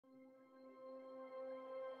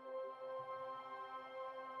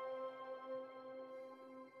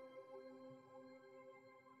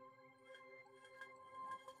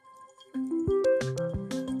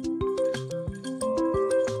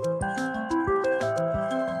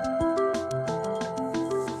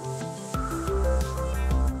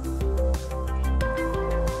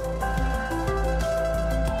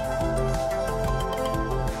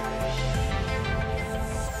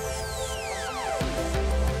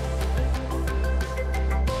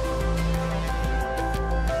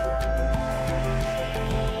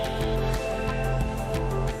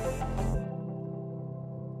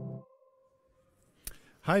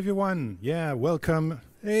Hi everyone. Yeah, welcome.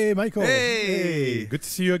 Hey Michael. Hey. Good to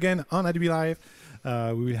see you again on Adobe Live.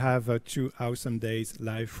 We will have 2 awesome days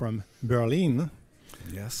live from Berlin.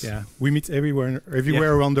 Yes. Yeah, we meet everywhere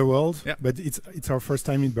around the world, but it's our first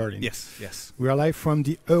time in Berlin. Yes, yes. We are live from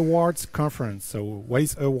the Awwwards conference. So what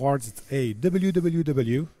is Awwwards? It's a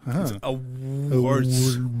www. It's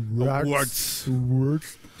Awwwards.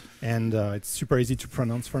 Awwwards. And it's super easy to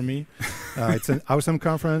pronounce for me. It's an awesome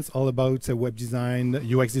conference all about web design,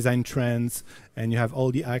 UX design trends, and you have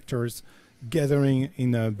all the actors gathering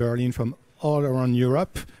in Berlin from all around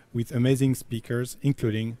Europe with amazing speakers,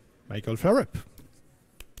 including Michael Flarup.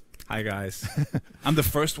 Hi guys. I'm the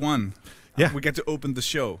first one. Yeah. We get to open the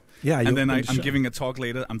show. Yeah, and then I'm giving a talk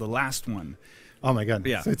later. I'm the last one. Oh my God!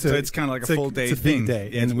 Yeah, so it's kind of like a full day thing. It's a big day,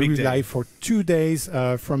 yeah, and we'll be live for 2 days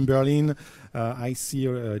from Berlin. I see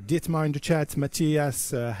Dietmar in the chat,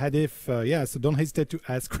 Matthias, Hadif. Yeah, so don't hesitate to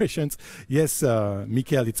ask questions. Yes,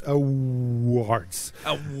 Michael, it's Awwwards.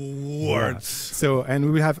 Awwwards. Yeah. So, and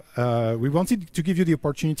we will have. We wanted to give you the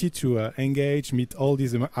opportunity to engage, meet all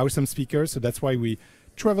these awesome speakers. So that's why we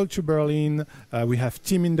travel to Berlin. We have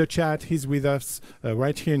Tim in the chat. He's with us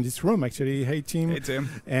right here in this room, actually. Hey, Tim. Hey, Tim.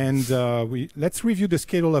 And let's review the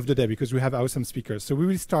schedule of the day because we have awesome speakers. So we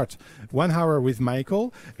will start 1 hour with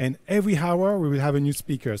Michael, and every hour we will have a new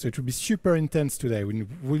speaker. So it will be super intense today. We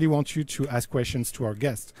really want you to ask questions to our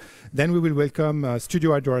guests. Then we will welcome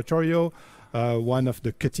Studio Adoratorio, one of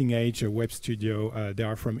the cutting-edge web studio. They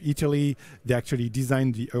are from Italy. They actually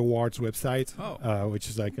designed the Awwwards website, which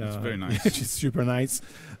is like very nice. which is super nice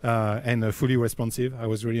and fully responsive. I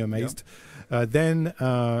was really amazed. Then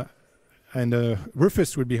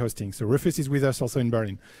Rufus will be hosting. So Rufus is with us also in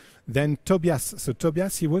Berlin. Then Tobias. So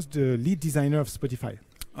Tobias, he was the lead designer of Spotify.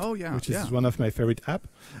 Oh yeah, which is one of my favorite apps,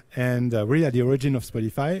 and really at the origin of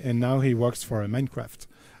Spotify. And now he works for Minecraft.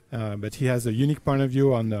 But he has a unique point of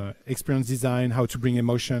view on experience design, how to bring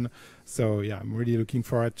emotion. So yeah, I'm really looking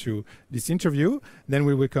forward to this interview. Then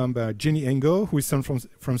we welcome Jenny Engo, who is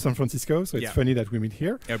from San Francisco. So it's funny that we meet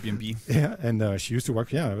here. Airbnb. Yeah, and she used to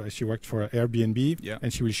work. Yeah, she worked for Airbnb,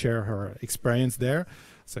 and she will share her experience there.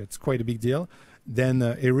 So it's quite a big deal. Then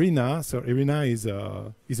Irina. So Irina is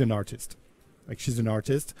an artist. Like she's an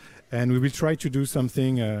artist, and we will try to do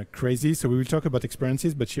something crazy. So we will talk about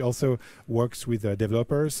experiences, but she also works with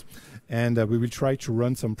developers, and we will try to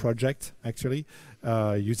run some project actually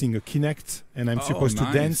using a Kinect, and I'm supposed to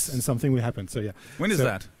dance, and something will happen. So yeah. When is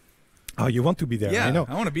that? Oh, you want to be there? Yeah, I know.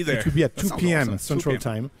 I want to be there. It will be at 2 p.m. Awesome. Central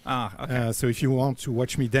Time. Ah, okay. So if you want to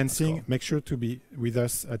watch me dancing, make sure to be with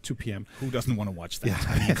us at 2 p.m. Who doesn't want to watch that? Yeah.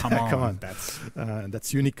 I mean, come on. Come on.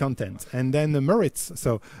 That's unique content. And then Moritz.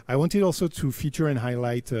 So I wanted also to feature and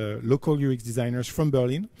highlight local UX designers from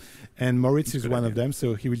Berlin. And Moritz is one of them.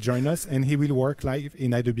 So he will join us, and he will work live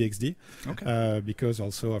in Adobe XD. Okay. Because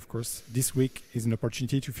also, of course, this week is an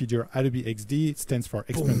opportunity to feature Adobe XD. It stands for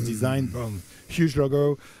Experience Design. Boom. Huge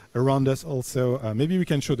logo. Around us also, maybe we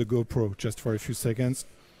can show the GoPro just for a few seconds.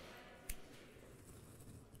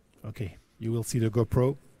 Okay, you will see the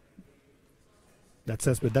GoPro. That's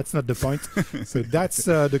us, but that's not the point. So that's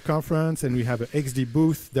the conference, and we have an XD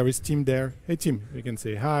booth. There is Tim there. Hey, Tim, you can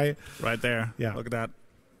say hi. Right there. Yeah. Look at that.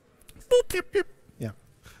 Boop, beep, beep. Yeah.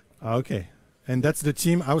 Okay. And that's the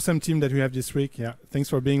team, awesome team that we have this week. Yeah. Thanks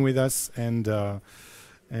for being with us and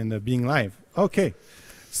being live. Okay.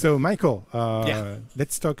 So, Michael,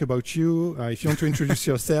 let's talk about you. If you want to introduce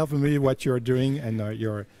yourself and maybe what you're doing and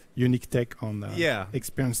your unique take on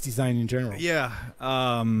experience design in general. Yeah.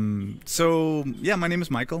 So, my name is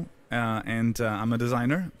Michael, and I'm a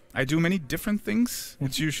designer. I do many different things.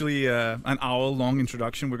 It's usually an hour-long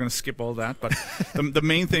introduction. We're going to skip all that. But the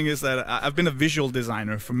main thing is that I've been a visual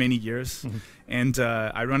designer for many years. And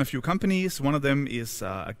I run a few companies. One of them is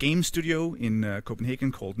a game studio in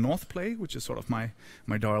Copenhagen called Northplay, which is sort of my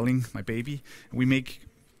darling, my baby. We make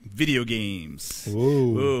video games.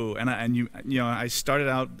 Whoa. And you know, I started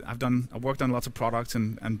out. I've worked on lots of products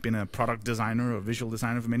and been a product designer or visual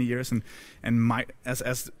designer for many years. And as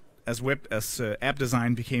app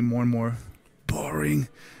design became more and more boring,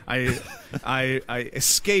 I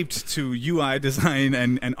escaped to UI design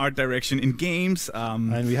and art direction in games.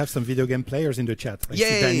 And we have some video game players in the chat. I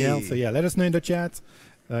see Danielle. So yeah, let us know in the chat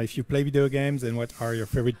if you play video games and what are your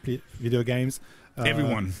favorite video games.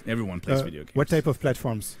 Everyone plays video games. What type of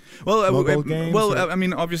platforms? Well, mobile games? I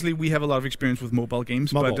mean, obviously we have a lot of experience with mobile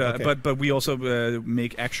games, but we also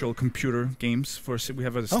make actual computer games. We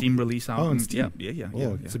have a Steam release out. Oh, Steam. Yeah.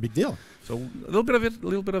 It's a big deal. So a little bit of it, a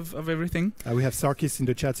little bit of everything. We have Sarkis in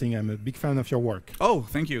the chat saying, "I'm a big fan of your work." Oh,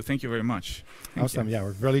 thank you very much. Awesome. Yeah,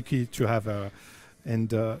 we're very lucky to have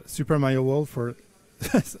Super Mario World for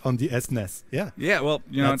on the SNES. Yeah. Yeah. Well,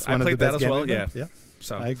 you know, I played that as well. Yeah. Yeah.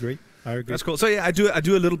 So I agree. That's cool. So yeah, I do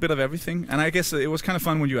a little bit of everything, and I guess it was kind of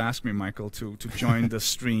fun when you asked me, Michael, to join the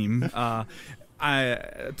stream. To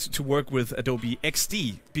work with Adobe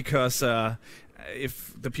XD because.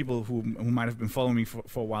 If the people who might have been following me for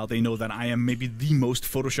a while, they know that I am maybe the most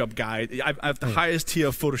Photoshop guy. I have the highest tier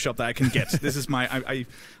of Photoshop that I can get. This is my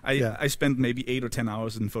I spend maybe 8 or 10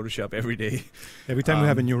 hours in Photoshop every day. Every time we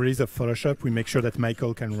have a new release of Photoshop, we make sure that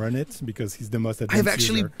Michael can run it because he's the most advanced I've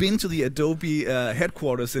actually user. been to the Adobe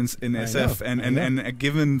headquarters in SF and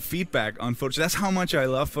given feedback on Photoshop. That's how much I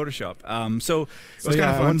love Photoshop. So it was kind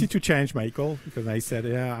of fun. I wanted to change Michael because I said,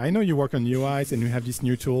 yeah, I know you work on UIs and you have this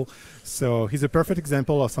new tool. So he's a perfect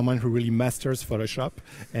example of someone who really masters Photoshop,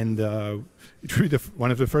 and it's really one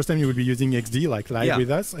of the first time you will be using XD like live with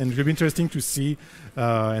us, and it will be interesting to see.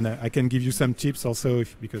 And I can give you some tips also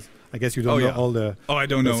because I guess you don't know all the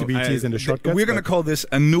possibilities and the shortcuts. We're gonna call this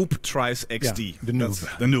a noob tries XD. The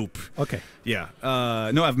noob. The noob. Okay. Yeah.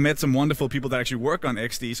 No, I've met some wonderful people that actually work on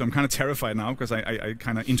XD, so I'm kind of terrified now because I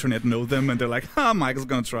kind of internet know them, and they're like, Michael's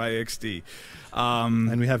gonna try XD.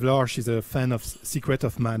 And we have Laura. She's a fan of Secret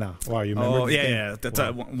of Mana. Wow, you remember? Oh yeah. That's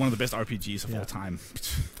one of the best RPGs of all time.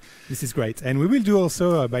 This is great. And we will do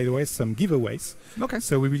also, by the way, some giveaways. Okay.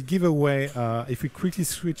 So we will give away, if we quickly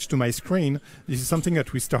switch to my screen, this is something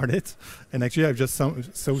that we started. And actually, I've just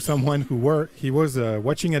saw someone who was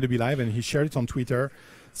watching Adobe Live, and he shared it on Twitter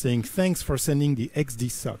saying, thanks for sending the XD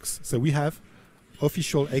socks. So we have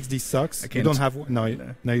official XD socks. You don't have no,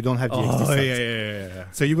 you don't have the XD socks. Yeah.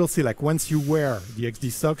 So you will see, like, once you wear the XD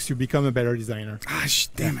socks, you become a better designer.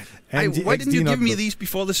 Damn it! Why didn't you give me these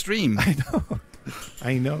before the stream?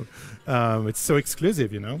 I know. It's so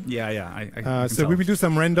exclusive, you know. Yeah. So we will do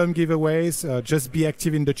some random giveaways. Just be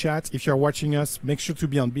active in the chat. If you're watching us, make sure to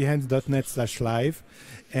be on behance.net/live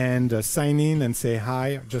and sign in and say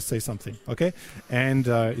hi. Just say something, okay? And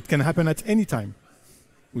it can happen at any time.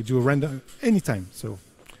 We do a random anytime. So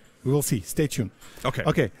we will see. Stay tuned.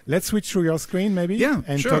 Okay. Let's switch to your screen, maybe.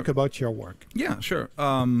 And talk about your work. Yeah, sure.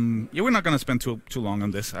 We're not going to spend too long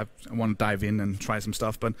on this. I want to dive in and try some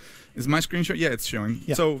stuff. But is my screen showing? Yeah, it's showing.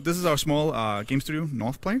 Yeah. So this is our small game studio,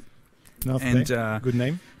 Northplay. And good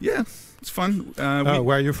name. Yeah, it's fun.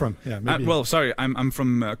 Where are you from? Yeah. Maybe. Well, sorry, I'm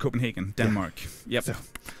from Copenhagen, Denmark. Yep. So,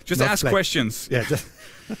 just ask questions. Yeah.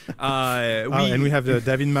 And we have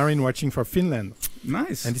David Marin watching for Finland.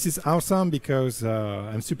 Nice. And this is awesome because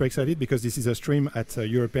I'm super excited because this is a stream at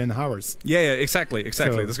European hours. Yeah, exactly. So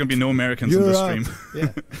there's going to be no Americans in the stream.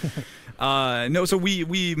 So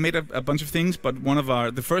we made a bunch of things, but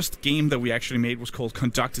the first game that we actually made was called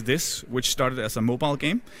Conduct This, which started as a mobile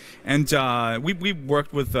game, and we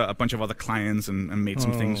worked with a bunch of other clients and made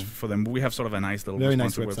some things for them. We have sort of a nice little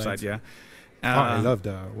responsive website. Yeah. I love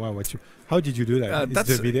the how did you do that? That's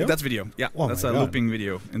the video. That's video. Yeah, that's a looping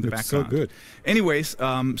video in the background. So good. Anyways,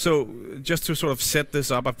 so just to sort of set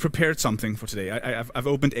this up, I've prepared something for today. I've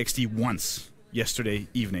opened XD once yesterday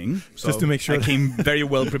evening, so just to make sure I came very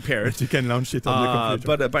well prepared. You can launch it on the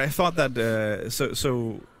computer. But I thought that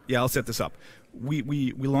I'll set this up.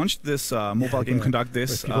 We launched this mobile game, Conduct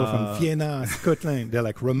This. People from Vienna, Scotland, they're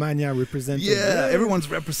like Romania represented. Yeah, everyone's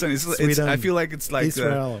representing. Sweden, I feel like it's like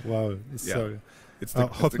Israel. Wow, it's the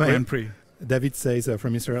Grand Prix. David says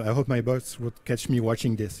from Israel, I hope my boss would catch me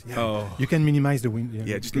watching this. Yeah. You can minimize the wind.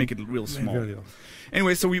 Yeah, just make it real small.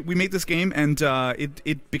 Anyway, so we made this game, and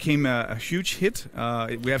it became a huge hit.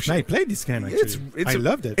 I played this game, actually. I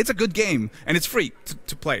loved it. It's a good game, and it's free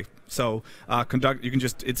to play. So Conduct, you can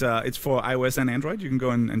just it's for iOS and Android. You can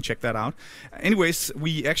go and check that out. Anyways,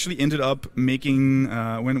 we actually ended up making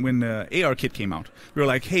when ARKit came out, we were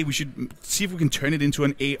like, hey, we should see if we can turn it into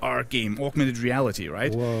an AR game, augmented reality,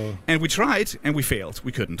 right? Whoa. And we tried and we failed.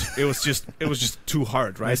 We couldn't. It was just too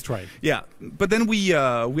hard, right? Nice try. Yeah, but then we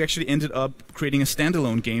actually ended up creating a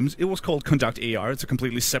standalone game. It was called Conduct AR. It's a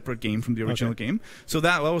completely separate game from the original game. So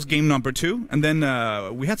that was game number 2. And then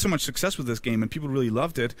we had so much success with this game, and people really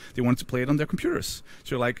loved it. They wanted to play it on their computers.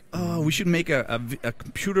 So we're like, we should make a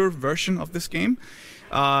computer version of this game,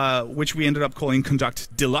 which we ended up calling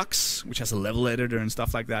Conduct Deluxe, which has a level editor and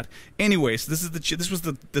stuff like that. Anyways, this was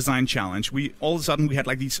the design challenge. All of a sudden we had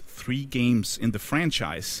like these 3 games in the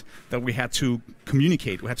franchise that we had to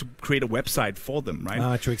communicate. We had to create a website for them,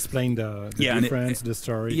 right? To explain the difference, the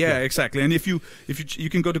story. Yeah, exactly. And if you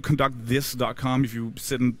can go to conductthis.com if you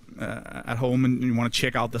sit at home and you want to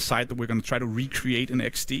check out the site that we're going to try to recreate in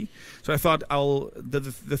XD. So I thought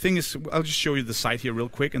the thing is, I'll just show you the site here real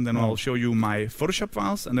quick, and then I'll show you my Photoshop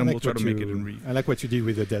files, and then we'll try to make it in I like what you did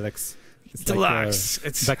with the Deluxe. It's deluxe. Like,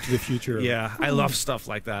 it's Back to the Future. Yeah, I love stuff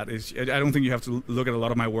like that. I don't think you have to look at a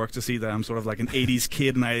lot of my work to see that I'm sort of like an 80s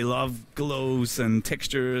kid, and I love glows and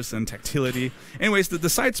textures and tactility. Anyways, the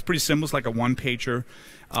site's pretty simple. It's like a one-pager.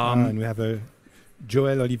 And we have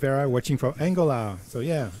Joel Oliveira watching from Angola. So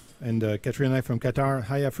yeah, and Katrina from Qatar.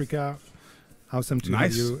 Hi, Africa. Awesome to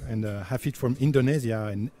have you. And Hafid from Indonesia,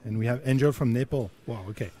 and we have Angel from Nepal. Wow,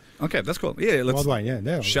 okay. Okay, that's cool. Yeah, let's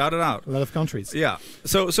shout it out. A lot of countries. Yeah.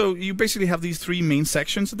 So you basically have these three main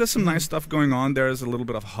sections. There's some nice stuff going on. There's a little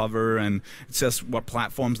bit of hover, and it says what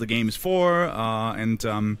platforms the game is for, and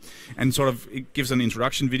sort of it gives an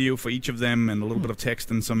introduction video for each of them, and a little bit of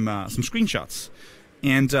text and some screenshots.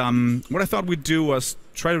 And what I thought we'd do was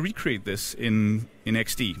try to recreate this in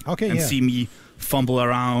XD. Okay, and see me fumble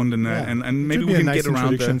around and maybe we can get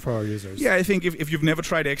around introduction for our users. Yeah, I think if you've never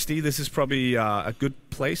tried XD, this is probably a good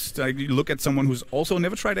place to look at someone who's also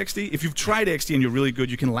never tried XD. If you've tried XD and you're really good,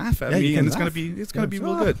 you can laugh at me, and it's gonna be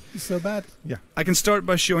real good. It's so bad. Yeah. I can start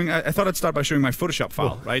by showing. I thought I'd start by showing my Photoshop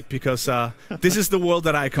file, right? Because this is the world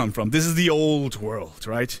that I come from. This is the old world,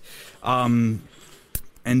 right? Oh my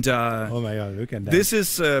God! Look at that. This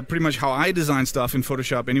is pretty much how I design stuff in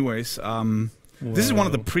Photoshop, anyways. This is one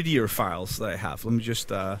of the prettier files that I have. Let me just,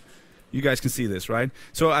 you guys can see this, right?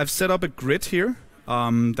 So I've set up a grid here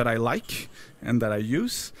that I like and that I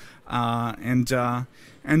use, and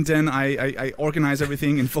then I organize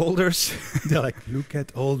everything in folders. They're like, look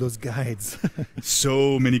at all those guides.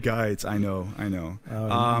 So many guides. I know. We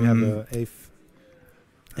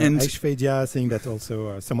have Ashfadia saying that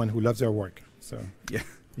also someone who loves their work. So yeah,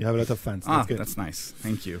 you have a lot of fans. That's good. That's nice.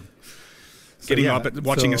 Thank you. Getting up and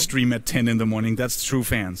watching a stream at 10 in the morning, that's true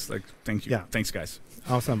fans. Like, thank you. Yeah. Thanks, guys.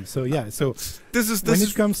 Awesome. So yeah, so this when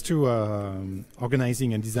it comes to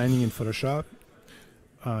organizing and designing in Photoshop,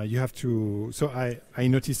 you have to. So I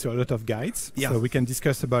noticed a lot of guides. Yeah. So we can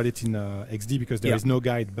discuss about it in XD because there is no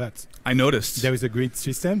guide, but I noticed there is a grid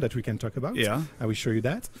system that we can talk about. Yeah. I will show you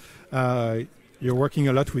that. You're working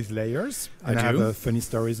a lot with layers. I have funny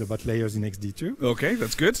stories about layers in XD too. Okay,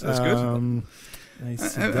 that's good. That's good. I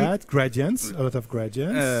see that. Gradients, a lot of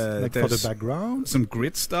gradients, like for the background. Some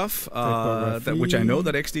grid stuff, which I know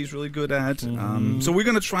that XD is really good at. So we're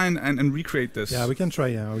going to try and recreate this. Yeah, we can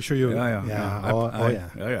try. I'll show you. Yeah.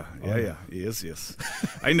 Yes.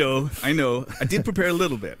 I know. I did prepare a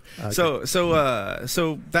little bit. Okay.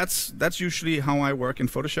 So that's usually how I work in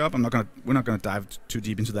Photoshop. We're not gonna dive too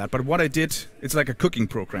deep into that. But what I did, it's like a cooking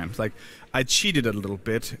program. It's like I cheated a little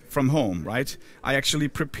bit from home, right? I actually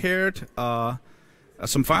prepared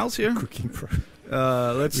some files here. Cooking pro.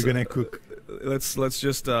 We're gonna cook. We'll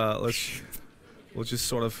just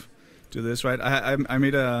sort of do this, right? I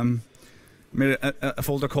made a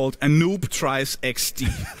folder called A Noob Tries XD,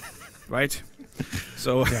 right?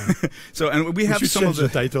 So and we have some of the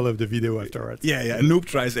title of the video afterwards. Yeah, A Noob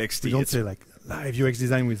Tries XD. We don't say like live UX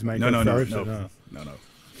design with Michael Flarup. No.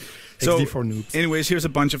 So XD for noobs. Anyways, here's a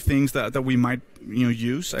bunch of things that we might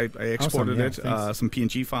use. I exported some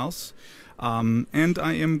PNG files. And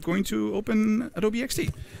I am going to open Adobe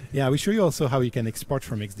XD. Yeah, we show you also how you can export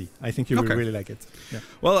from XD. I think you will really like it. Yeah.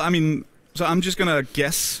 Well, I mean, so I'm just going to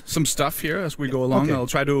guess some stuff here as we go along. Okay. I'll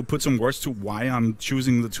try to put some words to why I'm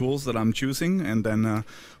choosing the tools that I'm choosing, and then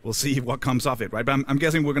we'll see what comes of it, right? But I'm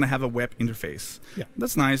guessing we're going to have a web interface. Yeah.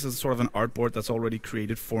 That's nice. It's sort of an artboard that's already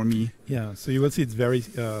created for me. Yeah, so you will see it's very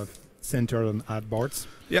centered on artboards.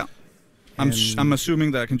 Yeah. I'm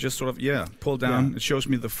assuming that I can just sort of pull down. Yeah. It shows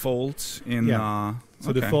me the folds in. Yeah.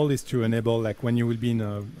 So the fold is to enable, like when you will be in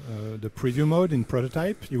the preview mode in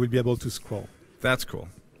prototype, you will be able to scroll. That's cool.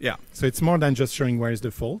 Yeah. So it's more than just showing where is the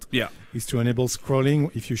fold. Yeah. It's to enable scrolling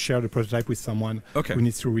if you share the prototype with someone who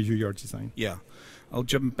needs to review your design. Yeah. I'll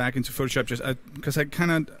jump back into Photoshop just because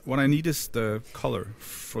what I need is the color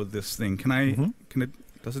for this thing.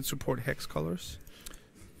 Does it support hex colors?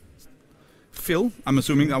 Phil, I'm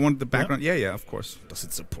assuming I want the background. Yeah, of course. Does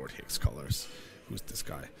it support hex colors? Who's this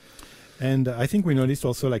guy? And I think we noticed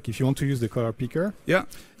also, like, if you want to use the color picker,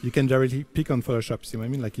 you can directly pick on Photoshop. See what I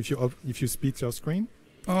mean? Like, if you split your screen,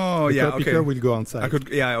 the color picker will go on side. I could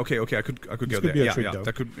go there.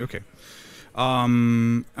 That could. Okay.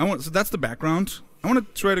 So that's the background. I want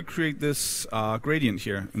to try to create this gradient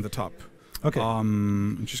here in the top. Okay.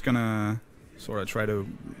 I'm just gonna sort of try to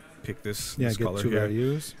pick this color here.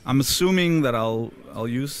 Values. I'm assuming that I'll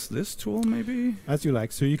use this tool maybe. As you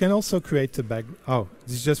like. So you can also create a back. Oh,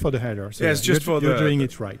 this is just for the header. So it's just you're doing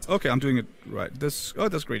it right. Okay, I'm doing it right. There's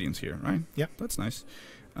gradients here, right? Yeah, that's nice.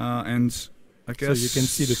 And I guess so you can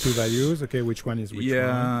see the two values. Okay, which one is which one?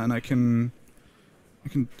 Yeah, and I can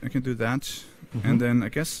do that. And then I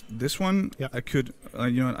guess this one I could.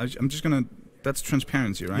 I'm just gonna that's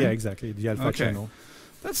transparency, right? Yeah, exactly. The alpha channel.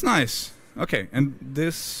 That's nice. Okay, and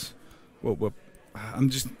this. Whoa.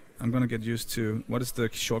 I'm gonna get used to what is the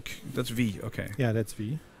short. That's V. Okay. Yeah, that's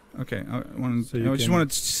V. Okay. I just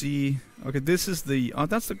wanted to see. Okay, this is the. Oh,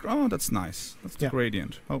 that's the. Oh, that's nice. That's the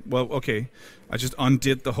gradient. Oh, well. Okay. I just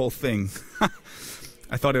undid the whole thing.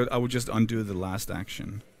 I thought I would just undo the last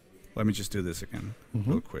action. Let me just do this again,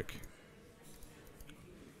 real quick.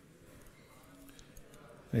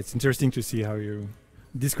 It's interesting to see how you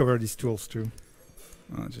discover these tools too.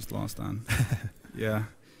 Oh, I just lost on. Yeah.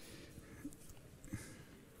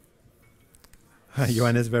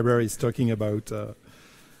 Johannes Weber is talking about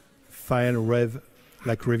file rev,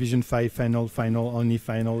 like revision 5, final, only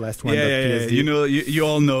final, last one. Yeah. You know, you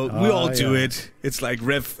all know. We all do it. It's like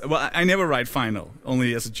rev. Well, I never write final,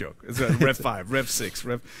 only as a joke. It's rev 5, rev 6,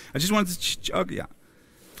 rev. I just wanted to. Okay, yeah.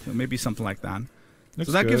 So maybe something like that. Looks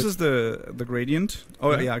so that good. gives us the gradient.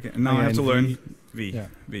 Oh yeah. Okay. Now I have to learn V. Yeah.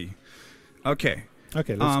 V. Okay.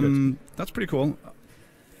 Okay. Looks good. That's pretty cool.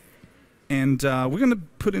 And we're gonna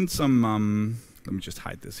put in some. Let me just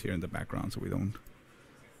hide this here in the background so we don't.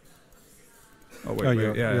 Oh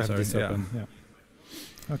wait, yeah, sorry, yeah.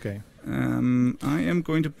 Okay. I am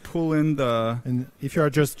going to pull in the. And if you are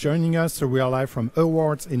just joining us, so we are live from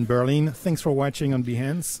Awwwards in Berlin. Thanks for watching on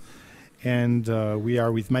Behance, and we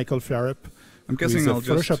are with Michael Flarup. I'm guessing I'll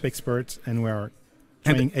Photoshop expert, and we are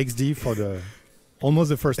trying XD for almost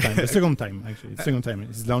the first time, the second time actually. The second time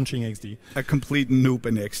he's launching XD. A complete noob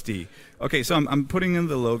in XD. Okay, so I'm putting in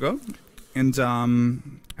the logo. And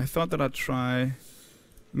I thought that I'd try.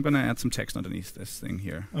 I'm gonna add some text underneath this thing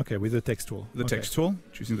here. Okay, with the text tool. The text tool,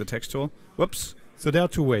 choosing the text tool. Whoops. So there are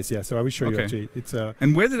two ways. Yeah. So I will show you actually. It's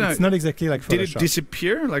and where did it's not exactly like Photoshop. Did it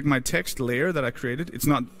disappear? Like my text layer that I created? It's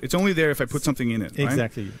not. It's only there if I put something in it.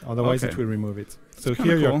 Exactly. Right? Otherwise, it will remove it. So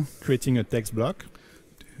here you're creating a text block.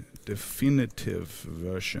 Definitive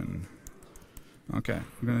version. Okay,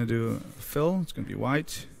 I'm gonna do fill. It's gonna be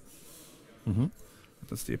white.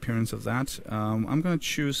 That's the appearance of that. I'm going to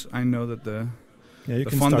choose. I know that the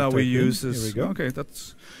font that we use is okay.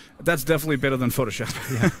 That's definitely better than Photoshop.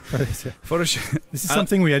 Photoshop. This is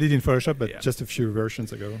something we added in Photoshop, but just a few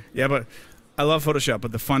versions ago. Yeah, but I love Photoshop,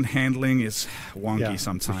 but the font handling is wonky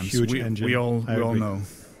sometimes. It's a huge engine. We all know.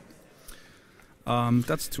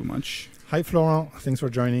 That's too much. Hi, Florent. Thanks for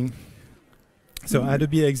joining. So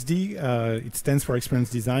Adobe XD, it stands for Experience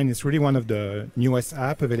Design. It's really one of the newest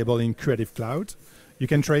apps available in Creative Cloud. You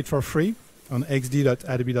can try it for free on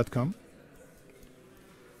xd.adobe.com.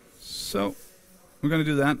 So we're going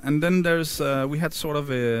to do that, and then there's we had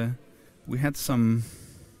some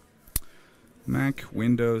Mac,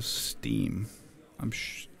 Windows, Steam.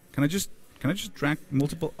 Can I just drag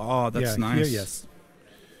multiple? Oh, that's nice. Here, yes.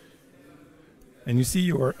 And you see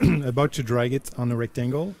you're about to drag it on a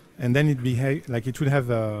rectangle, and then it would have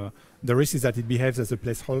the risk is that it behaves as a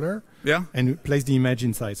placeholder. Yeah. And place the image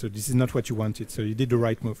inside. So this is not what you wanted. So you did the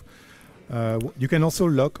right move. You can also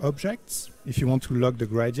lock objects if you want to lock the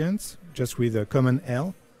gradients, just with a Command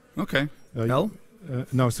L. Okay. L?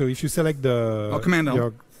 No. So if you select the Command L.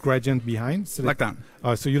 your gradient behind, like that.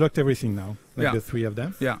 So you locked everything now, like the three of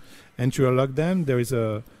them. Yeah. And to unlock them, there is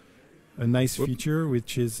a nice feature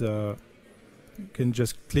which is you can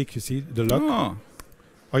just click. You see the lock. Oh.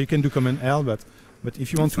 Or you can do Command L, but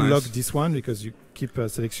if you want to lock this one, because you keep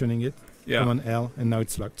selectioning it, Command L, and now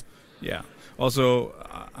it's locked. Yeah. Also,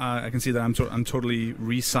 I can see that I'm totally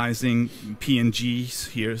resizing PNGs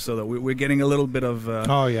here, so that we're getting a little bit of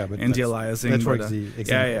anti-aliasing. That's for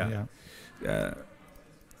example. Yeah.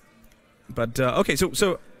 But okay,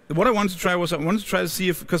 so what I wanted to try was to see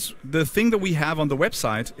if, because the thing that we have on the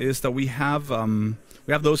website is that we have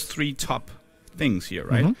those three top things here,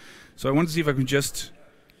 right? So I wanted to see if I could just.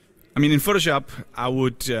 I mean, in Photoshop, I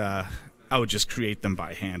would just create them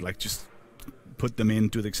by hand, like just put them in,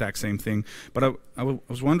 do the exact same thing. But I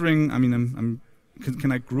was wondering. I mean,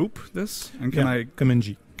 can I group this? And can I Command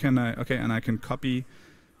G? Can I? Okay, and I can copy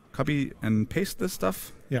and paste this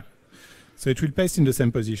stuff. Yeah. So it will paste in the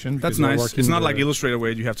same position. That's nice. It's not like Illustrator where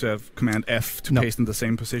you have to have Command F to paste in the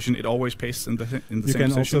same position. It always pastes in the same position. You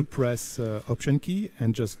can also press Option key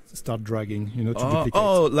and just start dragging, to duplicate.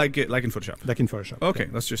 Oh, like in Photoshop. Like in Photoshop. Okay,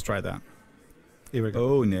 let's just try that. Here we go.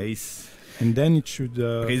 Oh, nice. And then it should.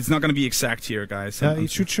 Okay, it's not going to be exact here, guys. It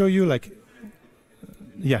should show you like.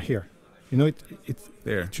 Here. It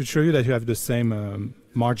there. It should show you that you have the same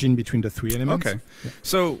margin between the three elements. Okay. Yeah.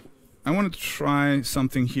 So I want to try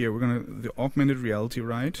something here. We're going to the augmented reality,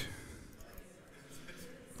 right?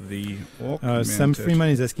 The augmented. Sam Freeman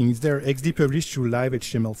is asking, is there XD published to live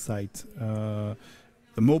HTML site?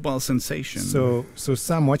 The mobile sensation. So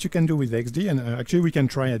Sam, what you can do with XD, and actually we can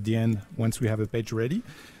try at the end once we have a page ready,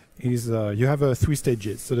 is you have 3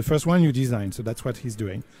 stages. So the first one you design, so that's what he's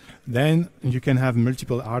doing. Then you can have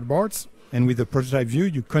multiple artboards, and with the prototype view,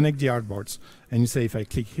 you connect the artboards. And you say, if I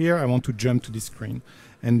click here, I want to jump to this screen.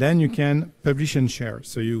 And then you can publish and share.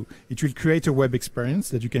 So it will create a web experience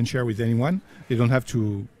that you can share with anyone. They don't have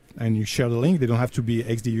to, and you share the link, they don't have to be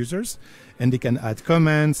XD users. And they can add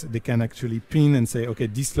comments, they can actually pin and say, okay,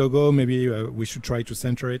 this logo, maybe we should try to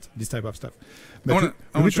center it, this type of stuff. But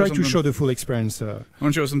we try to show the full experience. I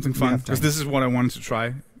want to show something fun, because this is what I wanted to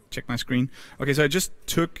try. Check my screen. Okay, so I just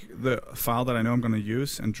took the file that I know I'm going to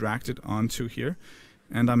use and dragged it onto here.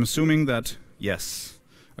 And I'm assuming that, yes.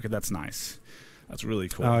 Okay, that's nice. That's really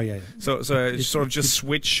cool. Oh, yeah. So I sort of just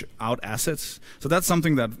switch out assets. So that's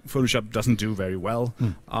something that Photoshop doesn't do very well.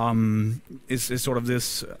 Is sort of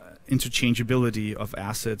this interchangeability of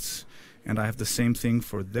assets. And I have the same thing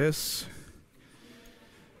for this.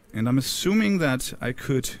 And I'm assuming that I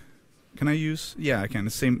could... Can I use? Yeah, I can.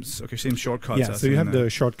 The same shortcuts. Yeah, so you have the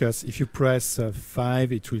shortcuts. If you press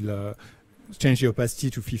 5, it will change the opacity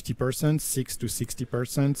to 50%, 6 to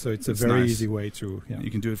 60%. So it's a very easy way to... Yeah.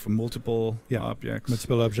 You can do it for multiple objects.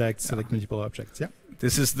 Multiple objects, select multiple objects, yeah.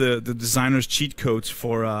 This is the designer's cheat codes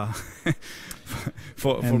for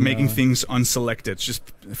for making things unselected, just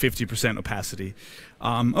 50% opacity.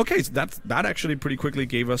 Okay, so that actually pretty quickly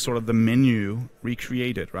gave us sort of the menu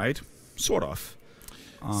recreated, right? Sort of.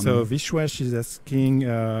 So Vishwesh is asking,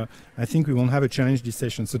 I think we won't have a challenge this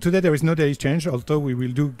session. So today there is no daily challenge, although we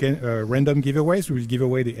will do random giveaways. We will give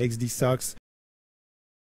away the XD socks.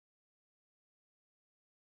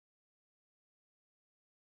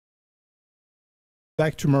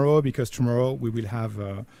 Back tomorrow, because tomorrow we will have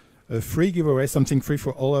a free giveaway, something free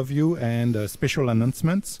for all of you, and special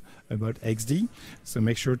announcements about XD. So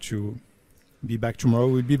make sure to be back tomorrow.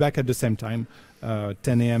 We'll be back at the same time,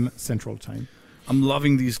 10 a.m. Central Time. I'm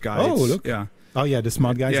loving these guides. Oh, look. Yeah. Oh, yeah, the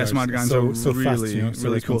smart guides. Yeah, smart guides are so really, fast, you know,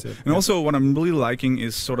 really cool. And also what I'm really liking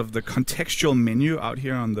is sort of the contextual menu out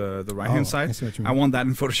here on the right-hand side. I want that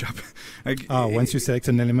in Photoshop. Like, once you select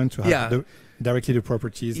an element to have directly the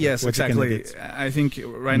properties. Yes, exactly. I think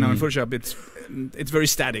right now in Photoshop, it's very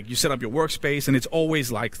static. You set up your workspace, and it's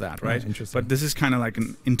always like that, right? Interesting. But this is kind of like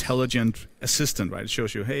an intelligent assistant, right? It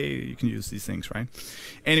shows you, hey, you can use these things, right?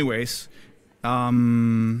 Anyways,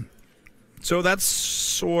 so that's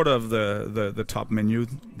sort of the top menu.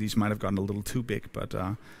 These might have gotten a little too big, but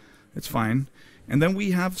it's fine. And then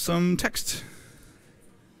we have some text.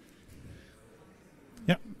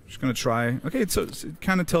 Yeah, just gonna try. Okay, so it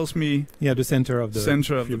kind of tells me the center of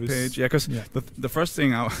the page. Yeah, because the first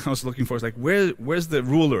thing I was looking for is like where's the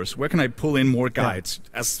rulers? Where can I pull in more guides?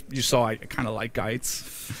 As you saw, I kind of like guides.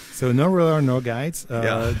 So no ruler, no guides.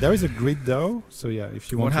 There is a grid though. So yeah,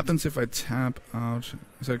 if you want. What happens if I tap out?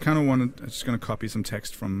 So I kind of wanted. I'm just gonna copy some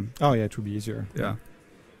text from. Oh yeah, it would be easier. Yeah.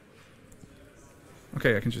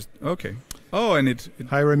 Okay, I can just. Okay. Oh, and it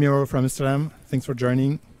Hi Ramiro from Amsterdam. Thanks for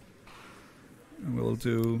joining. We'll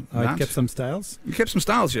do that. It kept some styles. You kept some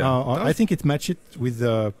styles, yeah. I think it matched it with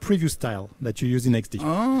the previous style that you use in XD.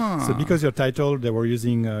 So because your title, they were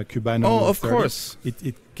using Cubano. Oh, of course.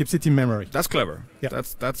 It keeps it in memory. That's clever. Yeah.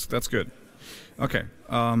 That's good. Okay.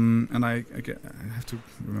 And I have to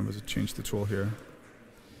remember to change the tool here.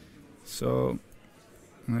 So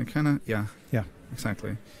I kind of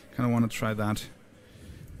exactly. Kind of want to try that.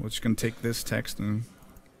 We're just gonna take this text and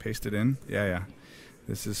paste it in. Yeah.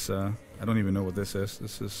 This is, I don't even know what this is.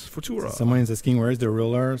 This is Futura. Someone is asking where is the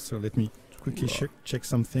ruler, so let me quickly check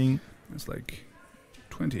something. It's like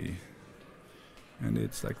 20. And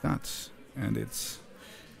it's like that. And it's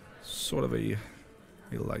sort of a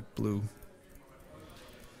light blue.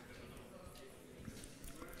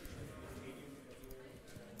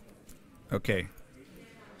 Okay.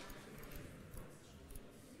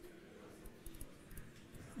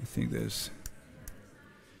 I think there's...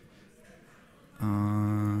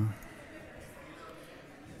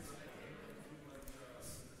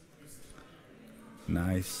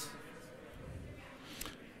 nice.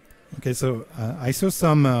 Okay, so I saw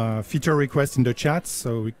some feature requests in the chat,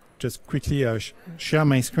 so we just quickly share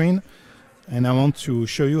my screen, and I want to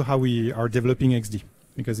show you how we are developing XD,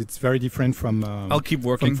 because it's very different from I'll keep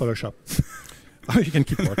working. From Photoshop. Oh, you can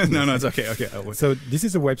keep working. No, it's okay. Okay. So this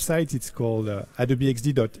is a website. It's called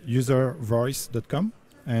adobexd.uservoice.com.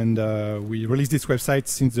 And we released this website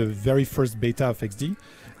since the very first beta of XD,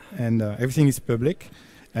 and everything is public.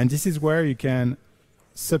 And this is where you can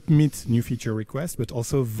submit new feature requests, but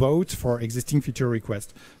also vote for existing feature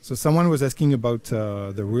requests. So someone was asking about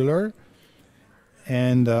the ruler,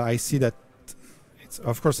 and I see that it's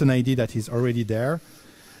of course an ID that is already there.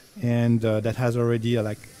 and that has already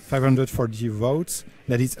like 540 votes.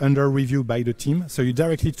 That is under review by the team. So you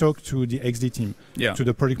directly talk to the XD team, to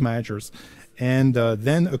the product managers, and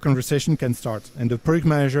then a conversation can start. And the product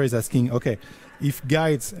manager is asking, okay, if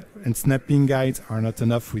guides and snapping guides are not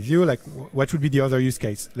enough with you, like what would be the other use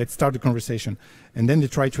case? Let's start the conversation. And then they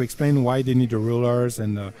try to explain why they need the rulers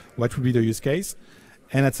and what would be the use case.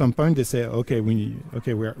 And at some point they say, okay,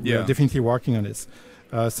 we're definitely working on this.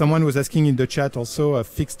 Someone was asking in the chat also a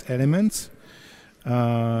fixed element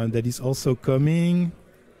that is also coming.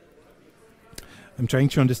 I'm trying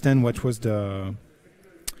to understand what was the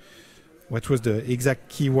exact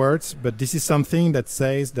keywords, but this is something that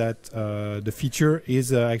says that the feature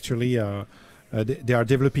is actually they are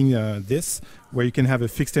developing this, where you can have a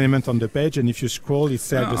fixed element on the page, and if you scroll, it's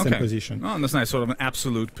set at the same position. Oh, that's nice, sort of an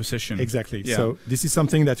absolute position. Exactly. Yeah. So this is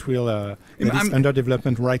something that will that is under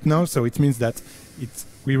development right now. So it means that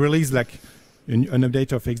we release like an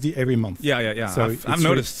update of XD every month. Yeah. So I've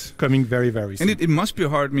noticed coming very, very soon. And it must be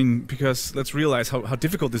hard, I mean, because let's realize how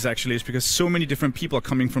difficult this actually is, because so many different people are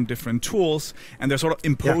coming from different tools, and they're sort of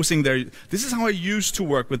imposing their... This is how I used to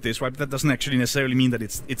work with this, right? But that doesn't actually necessarily mean that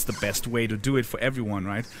it's the best way to do it for everyone,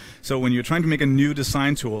 right? So when you're trying to make a new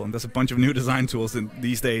design tool, and there's a bunch of new design tools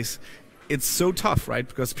these days, it's so tough, right?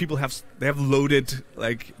 Because people they're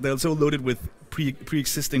so loaded with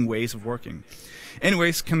pre-existing ways of working.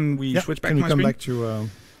 Anyways, can we switch back to my screen? Can we come back to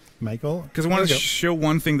Michael? Because I want to show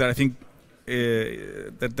one thing that I think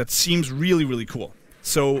that seems really, really cool.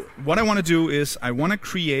 So what I want to do is I want to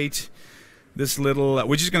create this little,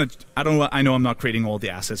 which is going to, I know I'm not creating all the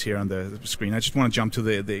assets here on the screen. I just want to jump to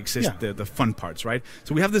the fun parts, right?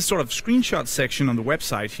 So we have this sort of screenshot section on the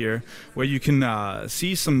website here where you can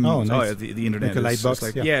see some, nice. The internet like a light box,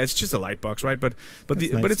 it's just a light box, right? But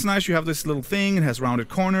it's nice. You have this little thing, it has rounded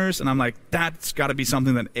corners, and I'm like, that's got to be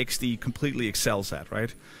something that XD completely excels at,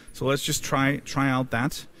 right? So let's just try out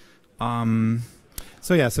that.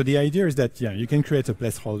 So the idea is that you can create a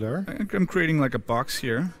placeholder. I'm creating like a box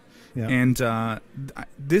here. Yeah. And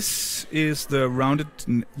this is the rounded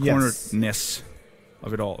corneredness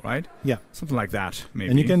of it all, right? Yeah. Something like that, maybe.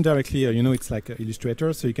 And you can directly, it's like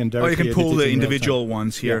Illustrator, so you can directly you can pull the individual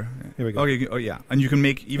ones here. Yeah. Here we go. Okay, and you can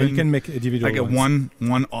make even... And you can make individual like ones.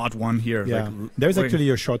 one odd one here. Yeah. Like, there's actually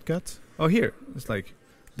a shortcut. Oh, here. It's like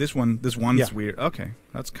this one's weird. Okay,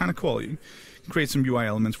 that's kind of cool. You can create some UI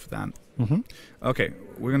elements for that. Mm-hmm. Okay,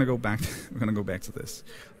 we're gonna go back to this.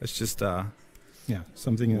 Let's just...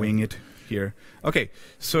 something wing it here. Okay,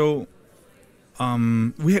 so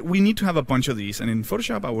we need to have a bunch of these, and in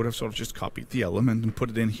Photoshop I would have sort of just copied the element and put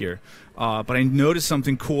it in here. But I noticed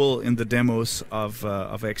something cool in the demos of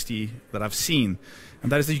XD that I've seen,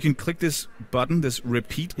 and that is that you can click this button, this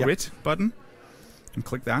repeat grid button, and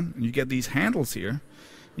click that, and you get these handles here.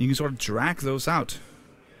 And you can sort of drag those out.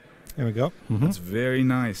 There we go. Mm-hmm. That's very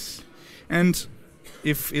nice. And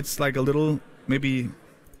if it's like a little maybe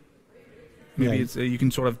it's you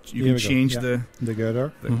can sort of change the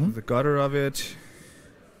gutter, the gutter of it.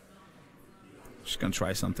 Just gonna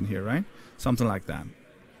try something here, right? Something like that.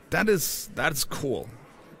 That's cool.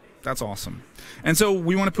 That's awesome. And so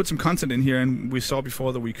we want to put some content in here, and we saw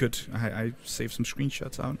before that we could. I saved some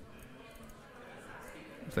screenshots out.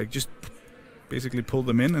 It's like just basically pull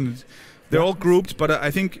them in, and they're all grouped. But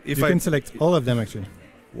I think if you can select all of them actually.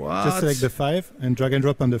 What? Just select the 5 and drag and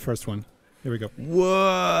drop on the first one. Here we go.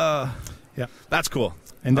 Whoa. Yeah, that's cool.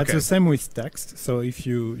 And that's the same with text. So if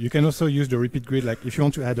you can also use the repeat grid, like if you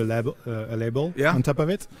want to add a label on top of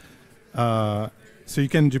it. So you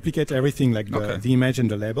can duplicate everything, like the image and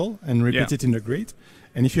the label, and repeat it in the grid.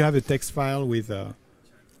 And if you have a text file with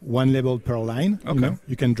one label per line,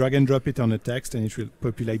 you can drag and drop it on the text, and it will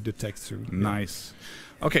populate the text through. Nice.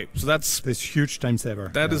 Okay, so that's this huge time saver.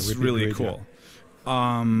 That is really cool.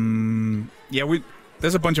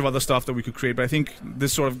 There's a bunch of other stuff that we could create, but I think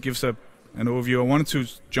this sort of gives an overview. I wanted to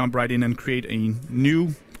jump right in and create a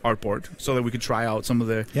new artboard so that we could try out some of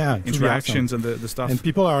the interactions and the stuff. And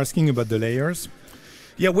people are asking about the layers.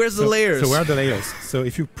 Yeah, where's the layers? So where are the layers? So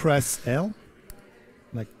if you press L,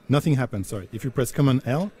 like nothing happens. Sorry. If you press Command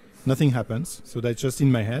L, nothing happens. So that's just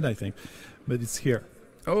in my head, I think. But it's here.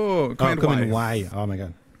 Oh, Command Y. Oh my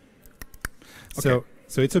God. Okay.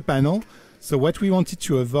 So it's a panel. So what we wanted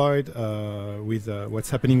to avoid with what's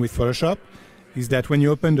happening with Photoshop is that when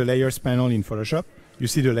you open the layers panel in Photoshop, you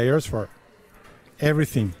see the layers for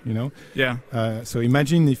everything, Yeah. So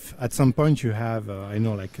imagine if at some point you have,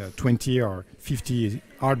 20 or 50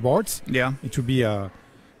 artboards. Yeah. It would be a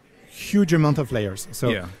huge amount of layers. So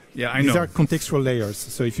I know. These are contextual layers.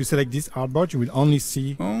 So if you select this artboard, you will only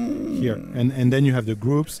see here. And then you have the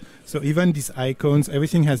groups. So even these icons,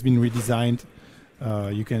 everything has been redesigned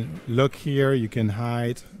You can look here, you can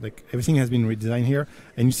hide, like everything has been redesigned here,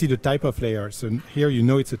 and you see the type of layer. So here you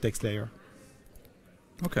know it's a text layer.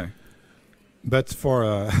 Okay. But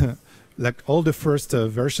for like all the first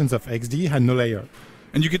versions of XD had no layer.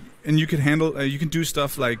 And you could handle you can do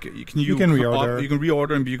stuff like you can reorder. You can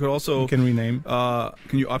reorder, and you could also rename.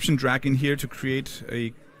 Can you option drag in here to create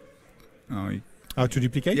a to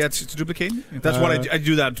duplicate? Yeah, to duplicate. That's what I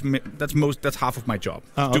do. That's half of my job.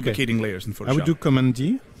 Duplicating layers in Photoshop. I would do Command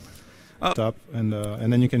D, top, and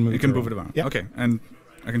then you can move. You can move it around. Yeah. Okay, and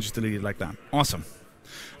I can just delete it like that. Awesome.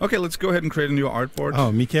 Okay, let's go ahead and create a new artboard.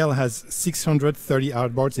 Oh, Michael has 630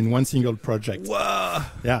 artboards in one single project. Whoa!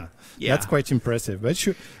 Yeah, that's quite impressive. But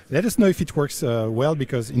let us know if it works well,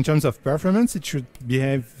 because in terms of performance, it should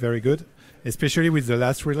behave very good, especially with the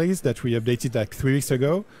last release that we updated like 3 weeks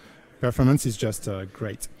ago. Performance is just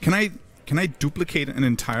great. Can I duplicate an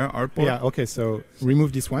entire artboard? Yeah, okay, so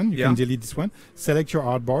remove this one. You can delete this one. Select your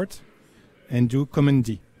artboard and do Command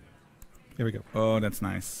D. Here we go. Oh, that's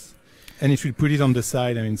nice. And if you put it on the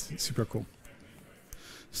side, I mean, it's super cool.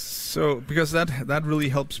 So, because that really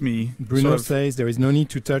helps me. Bruno says there is no need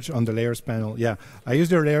to touch on the layers panel. Yeah, I use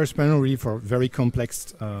the layers panel really for very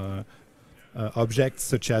complex objects,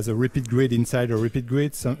 such as a repeat grid inside a repeat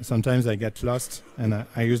grid. Sometimes I get lost, and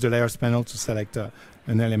I use the layers panel to select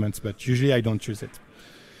an element, but usually I don't use it.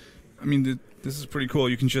 I mean, this is pretty cool.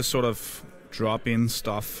 You can just sort of drop in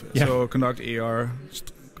stuff. Yeah. So conduct AR,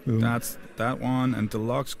 that's that one, and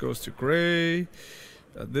deluxe goes to gray.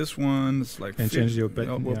 This one is like... And change the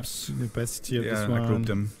opacity of this one. I grouped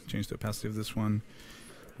them. Change the opacity of this one.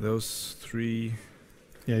 Those three.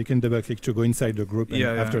 Yeah, you can double click to go inside the group and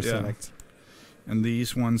after select. And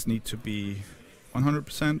these ones need to be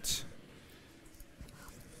 100%.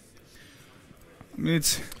 I mean,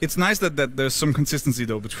 it's nice that there's some consistency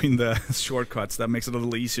though between the shortcuts. That makes it a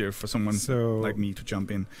little easier for someone like me to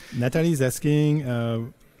jump in. Natalie is asking,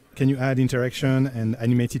 can you add interaction and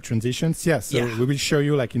animated transitions? Yes, we will show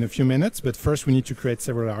you like in a few minutes, but first we need to create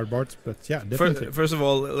several artboards. But yeah, definitely. First of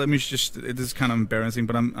all, let me just, it is kind of embarrassing,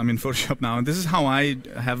 but I'm in Photoshop now, and this is how I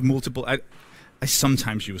have multiple, I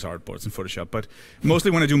sometimes use artboards in Photoshop, but mostly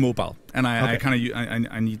when I do mobile, and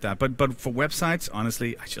I need that. But for websites,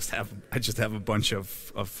 honestly, I just have a bunch of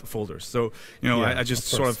folders. So I just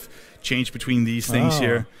sort of change between these things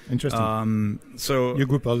here. Interesting. So you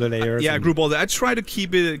group all the layers. Yeah, I group all that. I try to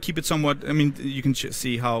keep it somewhat. I mean, you can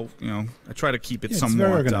see how I try to keep it somewhat. It's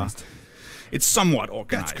very organized. It's somewhat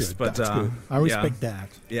organized. That's good. But that's good. I respect that.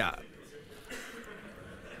 Yeah.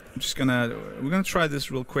 We're gonna try this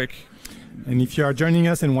real quick. And if you are joining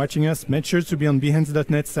us and watching us, make sure to be on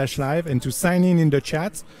behance.net/live and to sign in the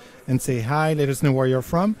chat and say hi, let us know where you're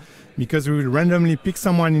from, because we will randomly pick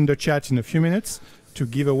someone in the chat in a few minutes to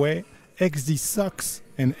give away XD socks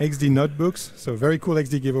and XD notebooks. So very cool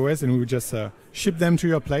XD giveaways, and we will just ship them to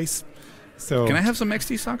your place. So can I have some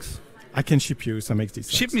XD socks? I can ship you some XD